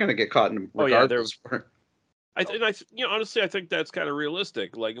caught. They're going to get caught. Regardless. Honestly, I think that's kind of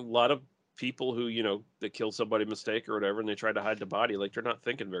realistic. Like a lot of people who, they kill somebody mistake or whatever, and they try to hide the body, like they're not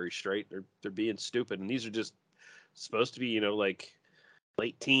thinking very straight. They're being stupid. And these are just supposed to be, like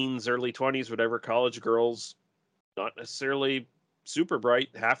late teens, early 20s, whatever, college girls, not necessarily super bright,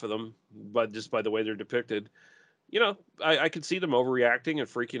 half of them, but just by the way they're depicted, I could see them overreacting and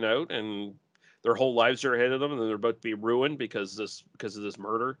freaking out, and their whole lives are ahead of them, and they're about to be ruined because of this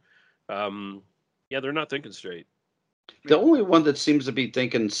murder. They're not thinking straight. The only one that seems to be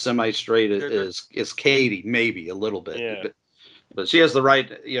thinking semi-straight is Katie, maybe a little bit. Yeah. But she has the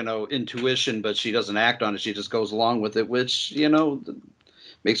right, intuition, but she doesn't act on it. She just goes along with it, which,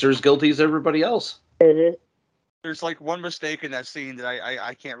 makes her as guilty as everybody else. There's like one mistake in that scene that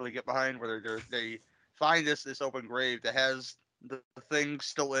I can't really get behind, where they find this open grave that has the thing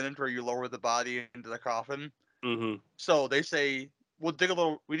still in it where you lower the body into the coffin. Mm-hmm. So they say, we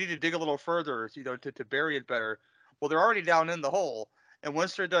need to dig a little further, to bury it better. Well, they're already down in the hole. And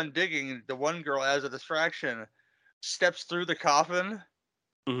once they're done digging, the one girl, as a distraction, steps through the coffin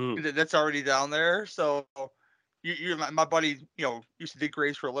that's already down there. So my buddy, used to dig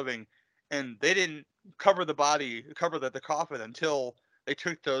graves for a living, and they didn't cover the coffin until they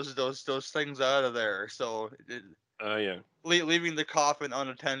took those things out of there. So yeah. Leaving the coffin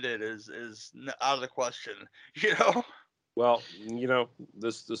unattended is out of the question. Well,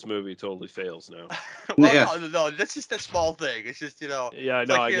 this movie totally fails now. Well, no, that's just a small thing. It's just Yeah,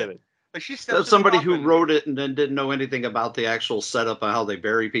 no, I get it. Like she That's somebody who wrote it and then didn't know anything about the actual setup of how they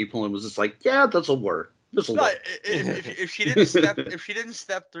bury people and was just like, yeah, this'll work. This'll work. If she didn't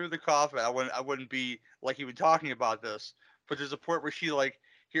step through the coffin, I wouldn't be like even talking about this. But there's a point where she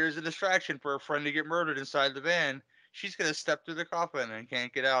here's a distraction for a friend to get murdered inside the van. She's gonna step through the coffin and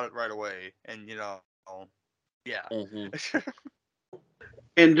can't get out right away. And yeah. Mm-hmm.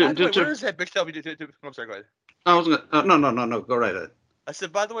 And where is that bitch? Tell me I'm sorry. Go ahead. I was gonna. No. Go right ahead. I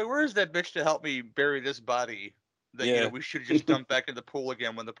said, by the way, where is that bitch to help me bury this body? That we should have just dumped back in the pool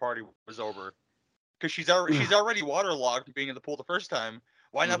again when the party was over. Because she's already waterlogged being in the pool the first time.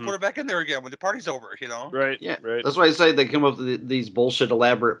 Why not put her back in there again when the party's over? Right. Yeah. Right. That's why I say they come up with these bullshit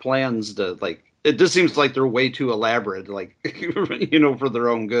elaborate plans to It just seems like they're way too elaborate, for their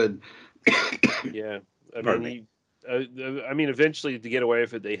own good. Yeah. I mean, eventually to get away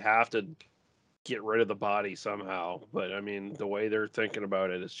with it, they have to get rid of the body somehow. But I mean, the way they're thinking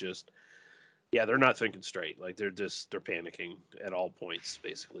about it is just, they're not thinking straight. Like they're panicking at all points,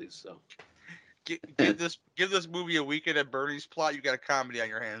 basically. So give this movie a weekend at Bernie's plot. You got a comedy on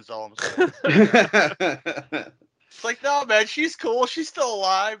your hands. All I'm saying. It's like, no, man, she's cool. She's still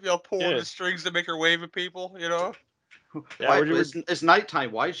alive. Pulling the strings to make her wave at people. Yeah, it's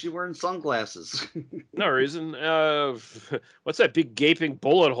nighttime. Why is she wearing sunglasses? No reason. What's that big gaping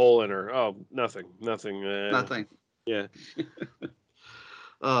bullet hole in her? Oh, nothing. Nothing. Yeah.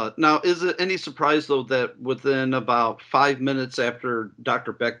 Now, is it any surprise, though, that within about 5 minutes after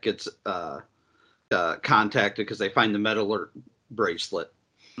Dr. Beck gets contacted because they find the metal alert bracelet,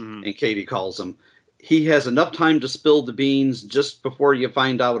 and Katie calls him, he has enough time to spill the beans just before you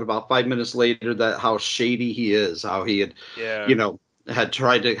find out about 5 minutes later that how shady he is, how he had, had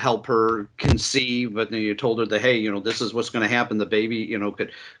tried to help her conceive, but then you told her that, hey, this is what's going to happen. The baby,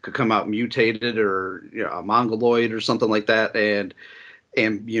 could come out mutated or a mongoloid or something like that. And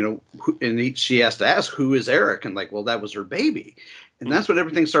she has to ask, who is Eric? And well, that was her baby. And that's when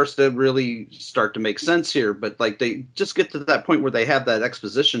everything starts to make sense here. But they just get to that point where they have that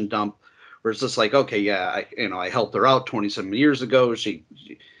exposition dump where it's just like, okay, yeah, I helped her out 27 years ago. She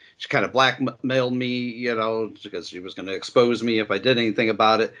kind of blackmailed me, because she was going to expose me if I did anything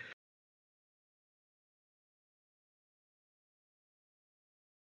about it.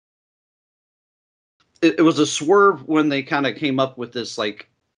 It was a swerve when they kind of came up with this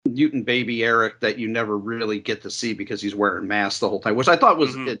mutant baby Eric that you never really get to see because he's wearing masks the whole time, which I thought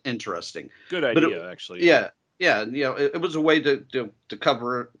was interesting. Good idea, actually. Yeah. Yeah, it was a way to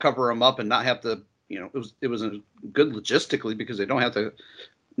cover him up and not have to, it was a good logistically because they don't have to,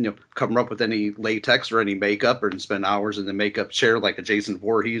 cover him up with any latex or any makeup or spend hours in the makeup chair like a Jason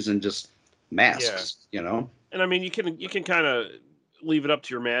Voorhees and just masks, And I mean, you can kind of leave it up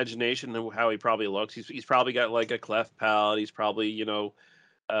to your imagination and how he probably looks. He's probably got a cleft palate. He's probably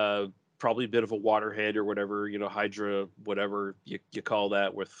probably a bit of a waterhead or whatever, Hydra, whatever you call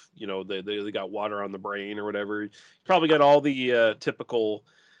that with, they got water on the brain or whatever. He's probably got all the typical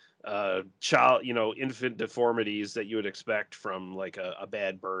child, infant deformities that you would expect from a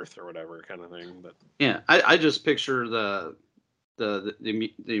bad birth or whatever kind of thing. But yeah, I just picture the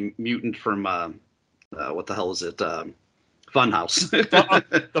mutant from what the hell is it? Funhouse.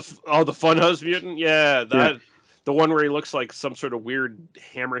 the Funhouse mutant. Yeah, the one where he looks like some sort of weird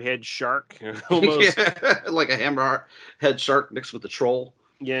hammerhead shark, almost. Yeah, like a hammerhead shark mixed with a troll.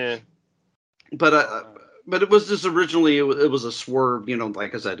 Yeah, but it was just originally it was a swerve.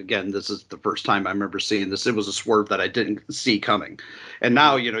 Like I said, again, this is the first time I remember seeing this. It was a swerve that I didn't see coming, and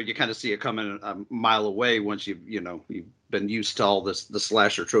now you kind of see it coming a mile away once you've been used to all the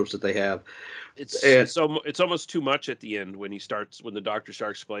slasher tropes that they have. It's almost too much at the end when the doctor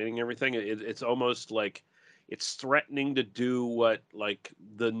starts explaining everything. It's almost like it's threatening to do what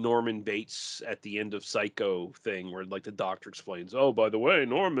the Norman Bates at the end of Psycho thing, where the doctor explains, oh, by the way,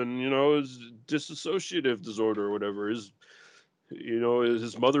 Norman, is dissociative disorder or whatever. His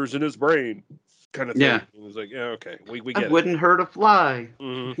mother's in his brain, kind of thing. Yeah, and it's okay, we get it. I wouldn't hurt a fly.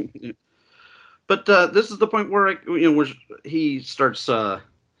 Mm-hmm. But this is the point where where he starts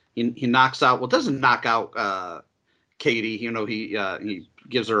he knocks out. Well, doesn't knock out Katie. You know, he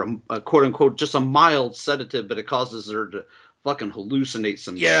gives her a quote unquote just a mild sedative, but it causes her to fucking hallucinate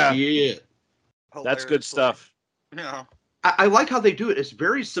some shit. That's good stuff. Yeah. I like how they do it. It's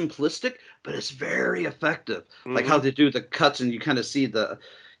very simplistic, but it's very effective. Mm-hmm. Like how they do the cuts, and you kind of see the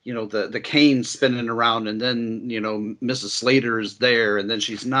cane spinning around, and then Mrs. Slater is there, and then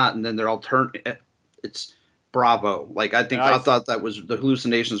she's not, and then they're all turned. It's bravo. Like I thought that was the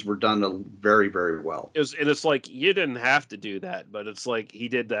hallucinations were done very, very well. It's like you didn't have to do that, but it's like he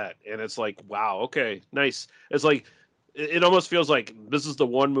did that, and it's like wow, okay, nice. It's like it almost feels like this is the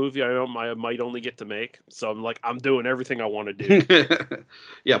one movie I might only get to make, so I'm like I'm doing everything I want to do.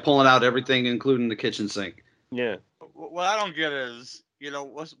 Yeah, pulling out everything, including the kitchen sink. Yeah. What I don't get is,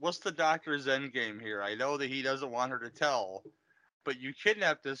 what's the doctor's end game here? I know that he doesn't want her to tell, but you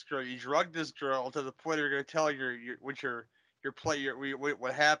kidnapped this girl, you drugged this girl to the point where you're going to tell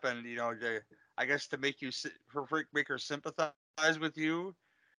what happened, I guess to make make her sympathize with you,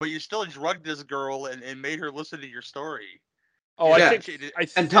 but you still drugged this girl and made her listen to your story. Oh, yeah. I think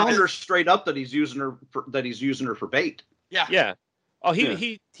and telling her straight up that he's using her for bait. Yeah. Yeah. Oh,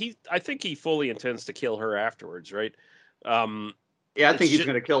 he I think he fully intends to kill her afterwards, right? Yeah, I think he's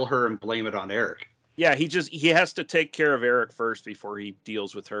going to kill her and blame it on Eric. Yeah, he has to take care of Eric first before he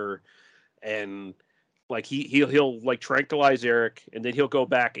deals with her, and like he'll like tranquilize Eric, and then he'll go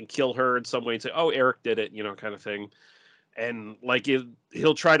back and kill her in some way and say, "Oh, Eric did it," kind of thing, and like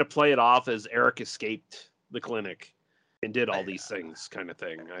he'll try to play it off as Eric escaped the clinic and did all these things, kind of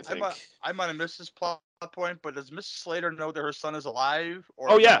thing. I think I might have missed this plot point, but does Mrs. Slater know that her son is alive?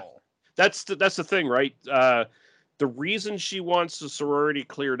 Or yeah, that's the thing, right? The reason she wants the sorority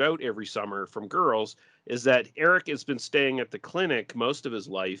cleared out every summer from girls is that Eric has been staying at the clinic most of his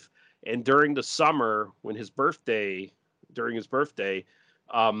life, and during the summer, during his birthday,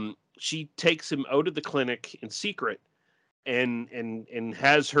 she takes him out of the clinic in secret, and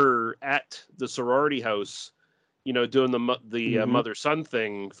has her at the sorority house, doing the mother-son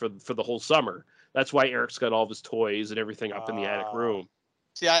thing for the whole summer. That's why Eric's got all of his toys and everything up in the attic room.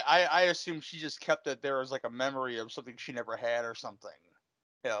 See, I assume she just kept it there as like a memory of something she never had or something.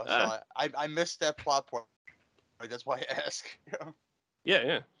 So I missed that plot point. That's why I ask.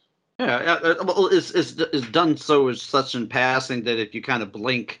 Yeah. Well, it's done so as such in passing that if you kind of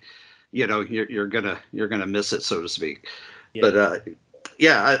blink, you're gonna miss it, so to speak. Yeah. But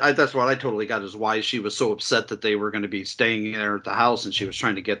that's what I totally got, is why she was so upset that they were going to be staying there at the house, and she was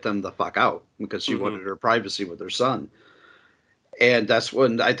trying to get them the fuck out because she wanted her privacy with her son. And that's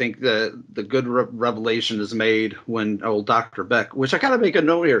when I think the good revelation is made when old Dr. Beck, which I gotta make a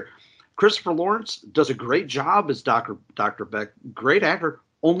note here. Christopher Lawrence does a great job as Dr. Beck. Great actor.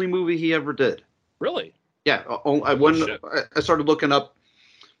 Only movie he ever did. Really? Yeah. I started looking up,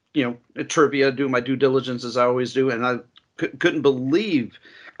 trivia, doing my due diligence as I always do, and I couldn't believe.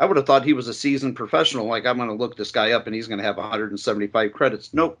 I would have thought he was a seasoned professional. Like, I'm going to look this guy up and he's going to have 175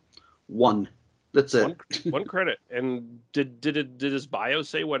 credits. Nope. One. That's it. One credit. And did his bio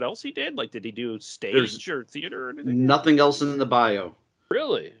say what else he did? Like, did he do stage or theater or anything? Nothing else in the bio.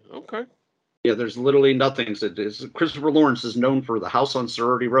 Really? Okay. Yeah, there's literally nothing. Christopher Lawrence is known for The House on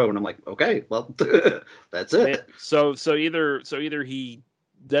Sorority Row, and I'm like, okay, well, that's it. Man, so either he,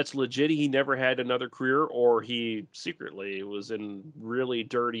 that's legit, he never had another career, or he secretly was in really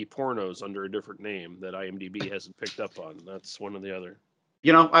dirty pornos under a different name that IMDb hasn't picked up on. That's one or the other.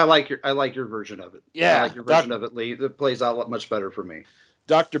 I like your version of it. Yeah, I like your version of it, Lee. It plays out much better for me.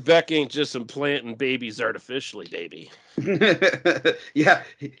 Dr. Beck ain't just implanting babies artificially, baby. Yeah,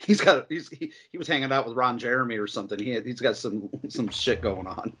 he was hanging out with Ron Jeremy or something. He's got some shit going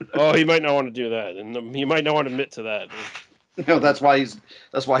on. Oh, he might not want to do that, and he might not want to admit to that. No, that's why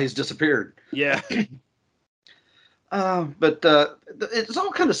he's disappeared. Yeah. But it's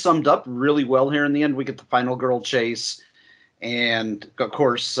all kind of summed up really well here in the end. We get the final girl chase, and of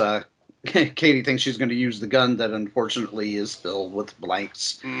course, Katie thinks she's going to use the gun that unfortunately is filled with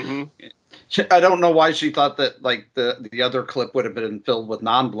blanks. Mm-hmm. I don't know why she thought that like the other clip would have been filled with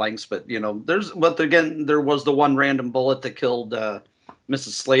non-blanks, but there was the one random bullet that killed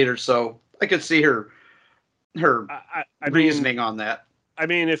Mrs. Slater, so I could see her reasoning on that. I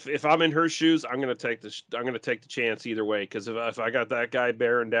mean, if I'm in her shoes, I'm gonna take the chance either way, because if I got that guy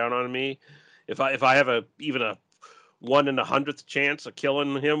bearing down on me, if I have even a 1 in 100th chance of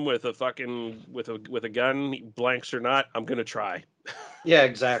killing him with a fucking with a gun, blanks or not, I'm gonna try. Yeah,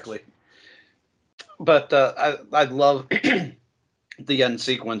 exactly. But I love the end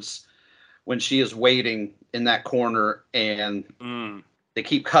sequence when she is waiting in that corner and they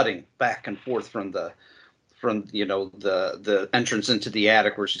keep cutting back and forth from from the entrance into the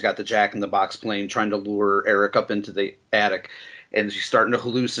attic where she's got the Jack in the Box playing, trying to lure Eric up into the attic, and she's starting to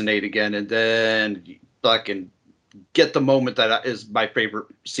hallucinate again, and then you fucking get the moment that is my favorite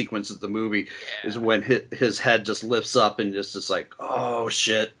sequence of the movie is when his head just lifts up and just like, oh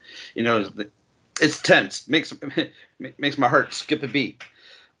shit, it's tense, makes my heart skip a beat.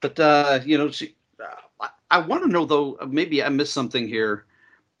 But I want to know though, maybe I missed something here.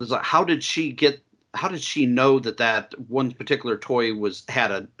 It's like, how did she know that one particular toy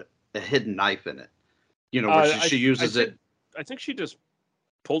had a hidden knife in it? Where she uses it. I think she just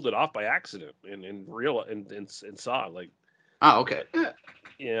pulled it off by accident and saw like. Oh, okay.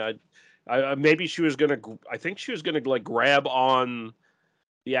 Yeah. Maybe she was gonna. I think she was gonna like grab on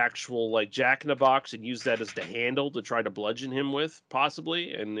the actual like Jack in the Box and use that as the handle to try to bludgeon him with,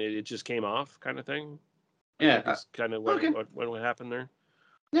 possibly, and it just came off, kind of thing. Yeah, that's kind of what happened there.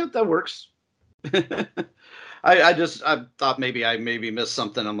 Yeah, that works. I thought maybe I missed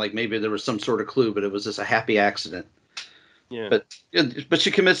something. I'm like, maybe there was some sort of clue, but it was just a happy accident. Yeah. But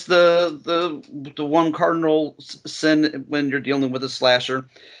she commits the one cardinal sin when you're dealing with a slasher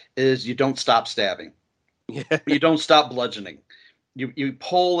is you don't stop stabbing. Yeah. You don't stop bludgeoning. You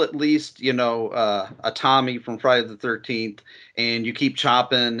pull at least a Tommy from Friday the 13th, and you keep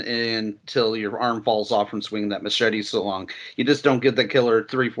chopping until your arm falls off from swinging that machete so long. You just don't give the killer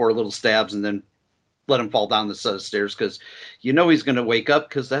 3-4 little stabs and then let him fall down the set of stairs, because he's going to wake up,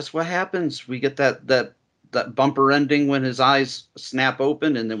 because that's what happens. We get that bumper ending when his eyes snap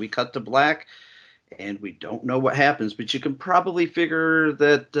open, and then we cut to black, and we don't know what happens. But you can probably figure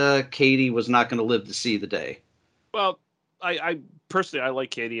that Katie was not going to live to see the day. Well, I personally, I like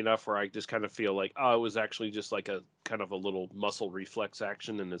Katie enough where I just kind of feel like, it was actually just like a kind of a little muscle reflex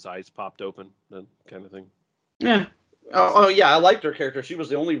action and his eyes popped open, that kind of thing. Yeah. Oh yeah, I liked her character. She was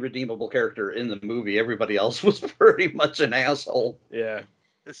the only redeemable character in the movie. Everybody else was pretty much an asshole. Yeah.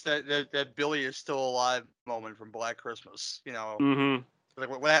 It's that Billy is still alive moment from Black Christmas, Mm-hmm.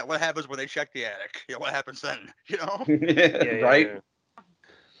 Like what happens when they check the attic? What happens then? Right?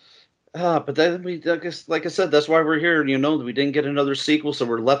 Yeah. But then I guess, like I said, that's why we're here. We didn't get another sequel, so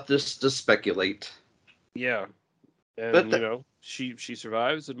we're left to speculate. Yeah, and she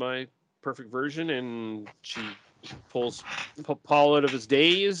survives in my perfect version, and she pulls Paul out of his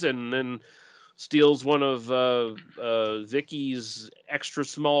daze, and then steals one of Vicky's extra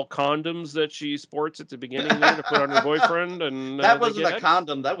small condoms that she sports at the beginning there to put on her boyfriend, and that wasn't a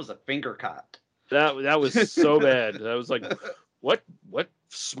condom. That was a finger cot. That was so bad. I was like, what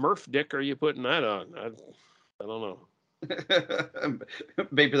Smurf dick are you putting that on? I don't know.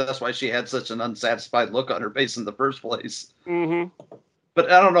 Maybe that's why she had such an unsatisfied look on her face in the first place. Mm-hmm.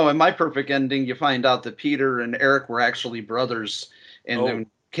 But I don't know. In my perfect ending, you find out that Peter and Eric were actually brothers, and then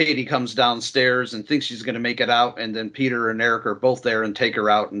Katie comes downstairs and thinks she's going to make it out, and then Peter and Eric are both there and take her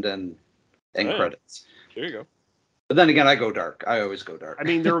out, and then end credits. There you go. But then again, I go dark. I always go dark. I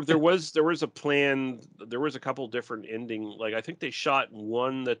mean, there was a plan. There was a couple different ending. Like, I think they shot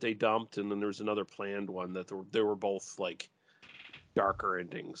one that they dumped, and then there was another planned one that they were both like darker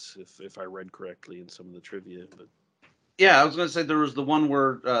endings, if I read correctly in some of the trivia. But yeah, I was going to say there was the one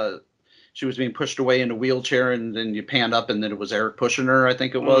where she was being pushed away in a wheelchair, and then you panned up, and then it was Eric pushing her. I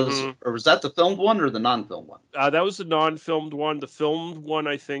think it was, or was that the filmed one or the non-filmed one? That was the non-filmed one. The filmed one,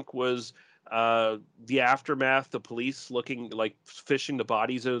 I think, was the aftermath, the police looking like fishing the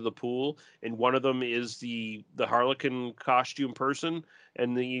bodies out of the pool, and one of them is the Harlequin costume person,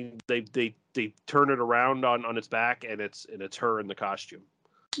 and they turn it around on its back, and it's her in the costume.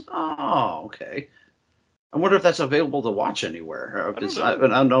 Oh, okay. I wonder if that's available to watch anywhere. I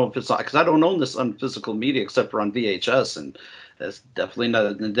don't know if it's because I don't own this on physical media except for on VHS, and that's definitely not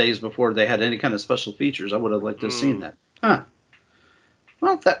in the days before they had any kind of special features. I would have liked to have seen that. Huh.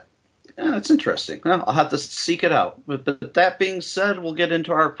 Well, that's interesting. Well, I'll have to seek it out. But that being said, we'll get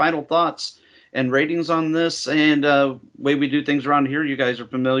into our final thoughts and ratings on this. And way we do things around here, you guys are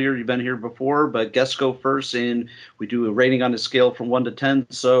familiar. You've been here before, but guests go first, and we do a rating on a scale from 1 to 10.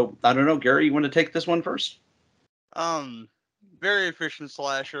 So I don't know, Gary, you want to take this one first? Very efficient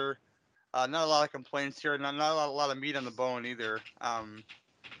slasher. Not a lot of complaints here. Not a lot of meat on the bone either.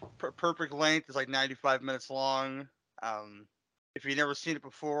 Perfect length is like 95 minutes long. If you've never seen it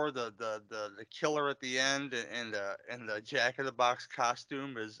before, the killer at the end and the Jack in the Box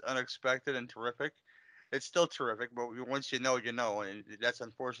costume is unexpected and terrific. It's still terrific, but once you know, and that's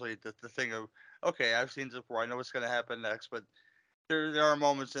unfortunately the thing of, okay, I've seen this before, I know what's going to happen next, but there are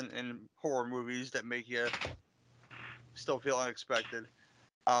moments in horror movies that make you still feel unexpected.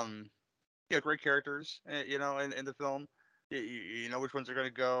 Great characters, in the film. You know which ones are going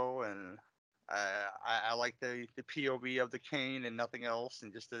to go, and I like the POV of the cane and nothing else,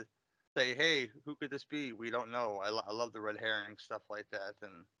 and just to say, hey, who could this be? We don't know. I love the red herring stuff like that,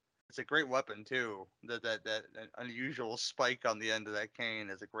 and it's a great weapon too. That unusual spike on the end of that cane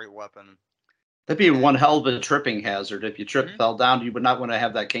is a great weapon. That'd be one hell of a tripping hazard. If you fell down, you would not want to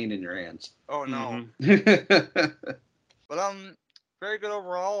have that cane in your hands. Oh no. But very good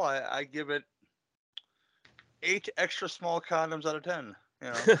overall. I give it 8 extra small condoms out of 10.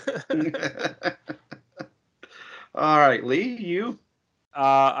 You know. All right, Lee, you.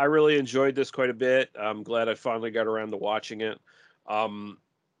 I really enjoyed this quite a bit. I'm glad I finally got around to watching it. Although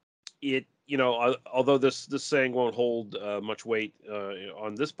this saying won't hold much weight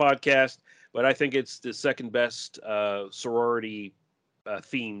on this podcast, but I think it's the second best sorority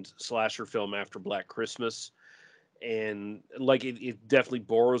themed slasher film after Black Christmas. And like it definitely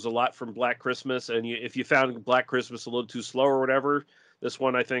borrows a lot from Black Christmas. And if you found Black Christmas a little too slow or whatever, this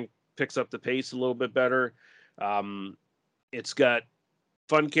one I think picks up the pace a little bit better. It's got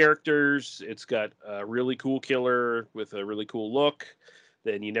fun characters. It's got a really cool killer with a really cool look.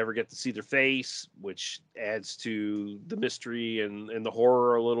 Then you never get to see their face, which adds to the mystery and the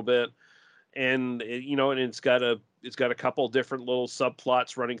horror a little bit. And it's got a couple different little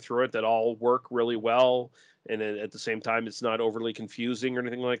subplots running through it that all work really well. And at the same time, it's not overly confusing or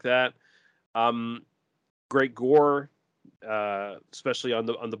anything like that. Great gore, especially on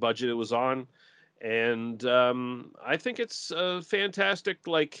the budget it was on. And I think it's fantastic.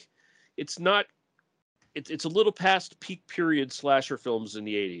 Like, it's a little past peak period slasher films in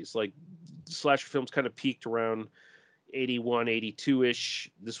the 80s. Like, slasher films kind of peaked around 81, 82-ish.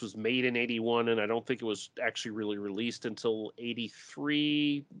 This was made in 81, and I don't think it was actually really released until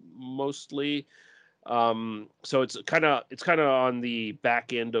 83, mostly. So it's kind of on the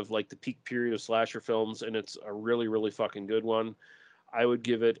back end of like the peak period of slasher films, and it's a really, really fucking good one. I would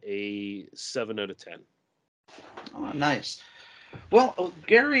give it a 7 out of 10. Oh, nice. Well,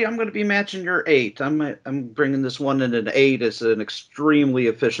 Gary, I'm going to be matching your 8. I'm bringing this one in an 8. It's an extremely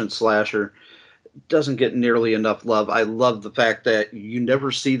efficient slasher. Doesn't get nearly enough love. I love the fact that you never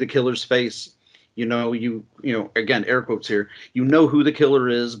see the killer's face. Again, air quotes here. You know who the killer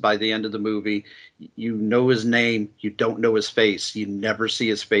is by the end of the movie. You know his name. You don't know his face. You never see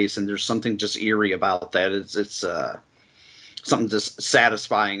his face, and there's something just eerie about that. It's something just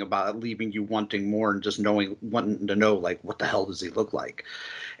satisfying about it, leaving you wanting more and just wanting to know, like, what the hell does he look like?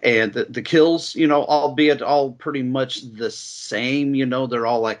 And the kills, albeit all pretty much the same, they're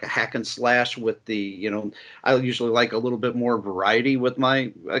all like a hack and slash with the, I usually like a little bit more variety with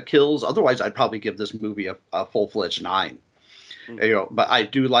my kills. Otherwise, I'd probably give this movie a full-fledged 9. But I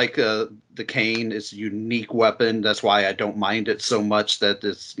do like the cane. It's a unique weapon. That's why I don't mind it so much that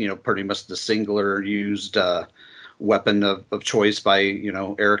it's, pretty much the singular used weapon of choice by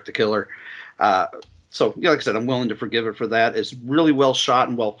Eric the Killer. So like I said, I'm willing to forgive it for that. It's really well shot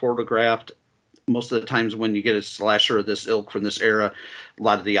and well photographed. Most of the times when you get a slasher of this ilk from this era, a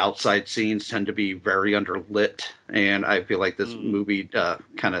lot of the outside scenes tend to be very underlit, and I feel like this movie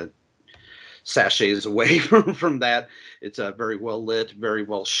kind of sachets away from that. It's very well lit, very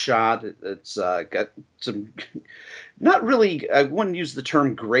well shot. It's got some, not really, I wouldn't use the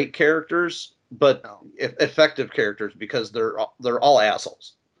term great characters, but effective characters, because they're all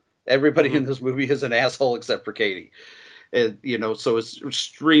assholes. Everybody in this movie is an asshole except for Katie. And, so it's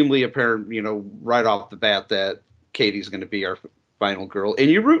extremely apparent, right off the bat that Katie's going to be our final girl,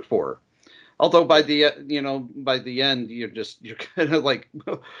 and you root for her. Although by the end, you're kind of like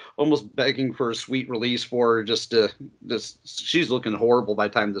almost begging for a sweet release for her. She's looking horrible by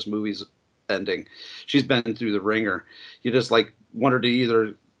the time this movie's ending. She's been through the ringer. You just like want her to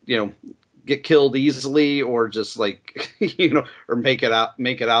either, get killed easily or just like, or make it out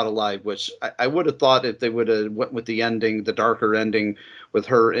alive, which I would have thought if they would have went with the ending, the darker ending with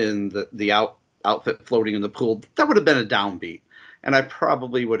her in the outfit floating in the pool, that would have been a downbeat. And I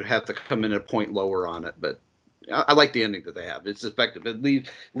probably would have to come in a point lower on it, but I like the ending that they have. It's effective. It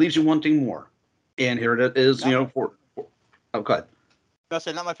leaves you wanting more. And here it is, go ahead. That's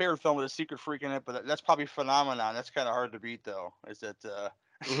not my favorite film with a secret freak in it, but that's probably Phenomenon. That's kind of hard to beat, though. Is that?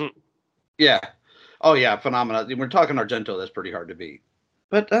 Yeah. Oh, yeah, Phenomenon. We're talking Argento. That's pretty hard to beat.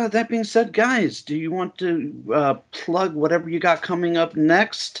 But that being said, guys, do you want to plug whatever you got coming up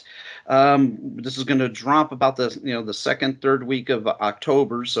next? This is going to drop about the second, third week of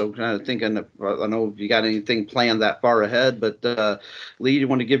October. So kind of thinking, I don't know if you got anything planned that far ahead, but Lee, you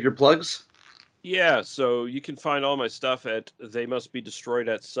want to give your plugs? Yeah, so you can find all my stuff at They Must Be Destroyed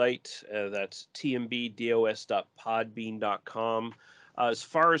at site. That's tmbdos.podbean.com. As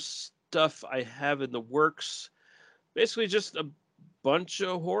far as stuff I have in the works, basically just a bunch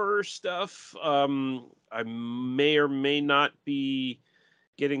of horror stuff. I may or may not be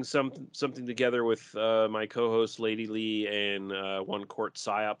getting something together with my co-host Lady Lee and One Court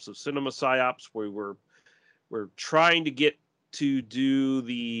Psyops of Cinema Psyops, where we're trying to get to do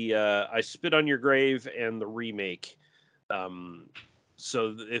the I Spit on Your Grave and the remake.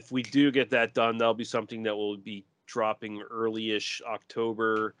 So if we do get that done, that'll be something that will be dropping early-ish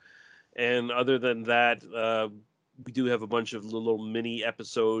October. And other than that, we do have a bunch of little mini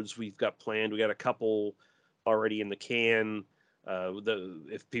episodes we've got planned. We got a couple already in the can.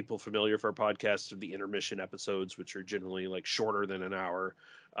 If people familiar with our podcast, are the intermission episodes, which are generally like shorter than an hour.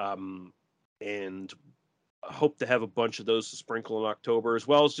 And I hope to have a bunch of those to sprinkle in October, as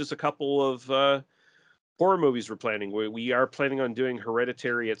well as just a couple of horror movies we're planning. We are planning on doing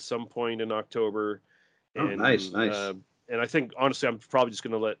Hereditary at some point in October. And, nice. And I think, honestly, I'm probably just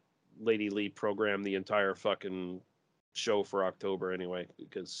going to let Lady Lee program the entire fucking show for October anyway,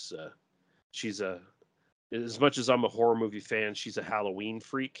 because she's as much as I'm a horror movie fan, she's a Halloween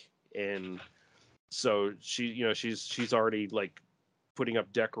freak. And so she's already like putting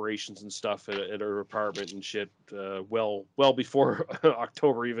up decorations and stuff at her apartment and shit well before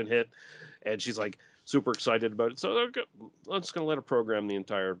October even hit, and she's like super excited about it. So I'm just gonna let her program the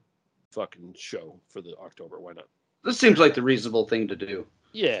entire fucking show for the October. Why not? This seems like the reasonable thing to do.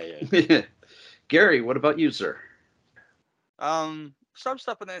 Yeah. Gary, what about you, sir? Some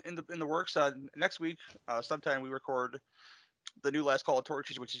stuff in the works. Next week, sometime we record the new Last Call of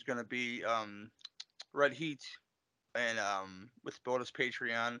Torches, which is going to be Red Heat, and with bonus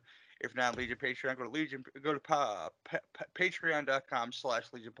Patreon. If not Legion Patreon, go to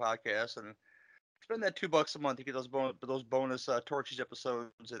patreon.com/Legion Podcast and spend that $2 a month to get those bonus Torches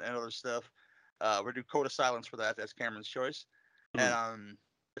episodes and other stuff. We're doing Code of Silence for that. That's Cameron's choice. And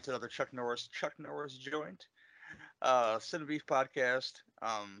it's another Chuck Norris joint. Cine Beef podcast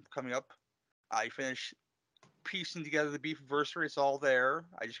coming up. I finished piecing together the Beefiversary. It's all there.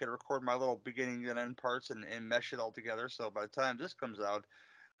 I just got to record my little beginning and end parts and mesh it all together. So by the time this comes out,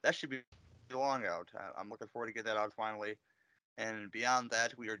 that should be long out. I'm looking forward to get that out finally. And beyond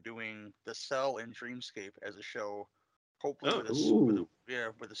that, we are doing The Cell and Dreamscape as a show. Hopefully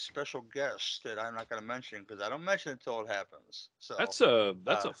with a special guest that I'm not going to mention, because I don't mention it until it happens. So that's a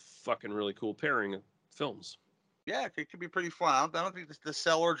fucking really cool pairing of films. Yeah, it could be pretty fun. I don't think The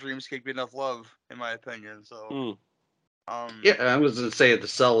Cell or Dreamscape get enough love, in my opinion. So, yeah, I was going to say The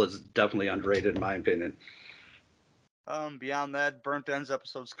Cell is definitely underrated, in my opinion. Beyond that, Burnt Ends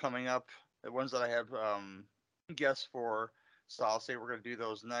episodes coming up. The ones that I have guests for, so I'll say we're going to do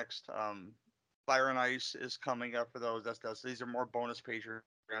those next. Fire and Ice is coming up for those. These are more bonus Patreon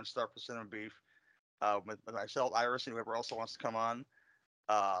stuff for Cinema Beef. With myself, Iris, and whoever else wants to come on.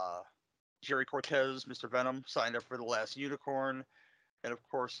 Jerry Cortez, Mr. Venom, signed up for The Last Unicorn. And of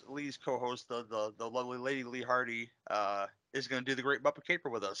course, Lee's co-host, the lovely Lady Lee Hardy, is going to do the Great Muppet Caper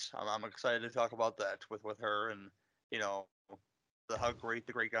with us. I'm excited to talk about that with her, and how great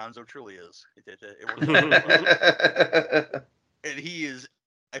the Great Gonzo truly is. It works out well. And he is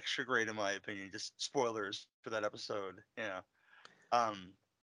extra great in my opinion. Just spoilers for that episode.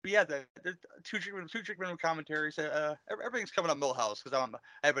 But yeah, the two drink minimum commentaries. Everything's coming up Millhouse, because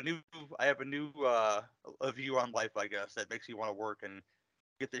I have a new view on life, I guess, that makes me want to work and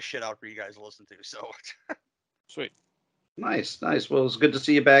get this shit out for you guys to listen to. So sweet, nice. Well, it's good to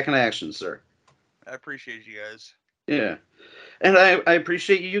see you back in action, sir. I appreciate you guys. Yeah, and I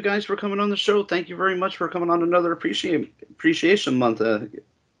appreciate you guys for coming on the show. Thank you very much for coming on another appreciation month. I'm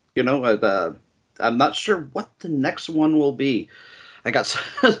not sure what the next one will be. I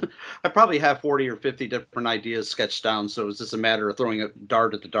probably have 40 or 50 different ideas sketched down, so it's just a matter of throwing a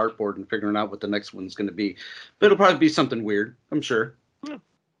dart at the dartboard and figuring out what the next one's going to be. But it'll probably be something weird, I'm sure. Yeah.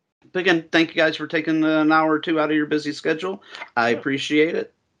 But again, thank you guys for taking an hour or two out of your busy schedule. I appreciate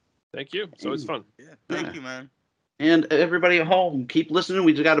it. Thank you. It's always fun. Yeah, thank you, man. And everybody at home, keep listening.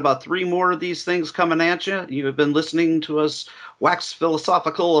 We've got about 3 more of these things coming at you. You have been listening to us wax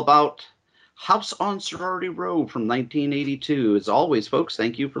philosophical about House on Sorority Row from 1982. As always, folks,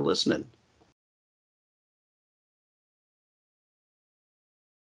 thank you for listening.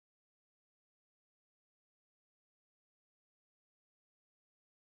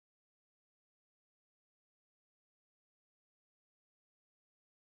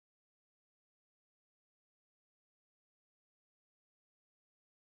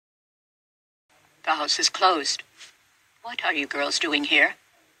 The house is closed. What are you girls doing here?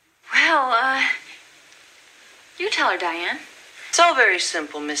 Well, you tell her, Diane. It's all very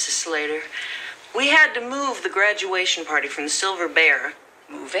simple, Mrs. Slater. We had to move the graduation party from the Silver Bear.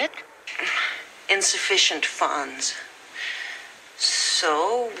 Move it? Insufficient funds.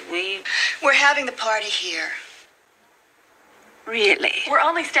 So We're having the party here. Really? We're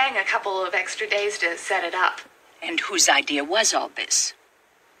only staying a couple of extra days to set it up. And whose idea was all this?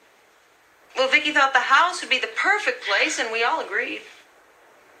 Well, Vicky thought the house would be the perfect place, and we all agreed.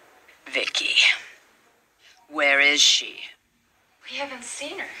 Vicky. Where is she? We haven't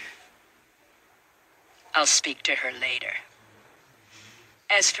seen her. I'll speak to her later.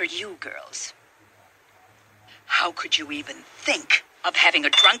 As for you girls, how could you even think of having a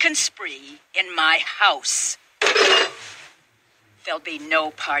drunken spree in my house? There'll be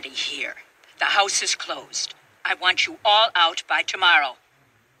no party here. The house is closed. I want you all out by tomorrow.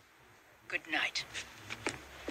 Good night.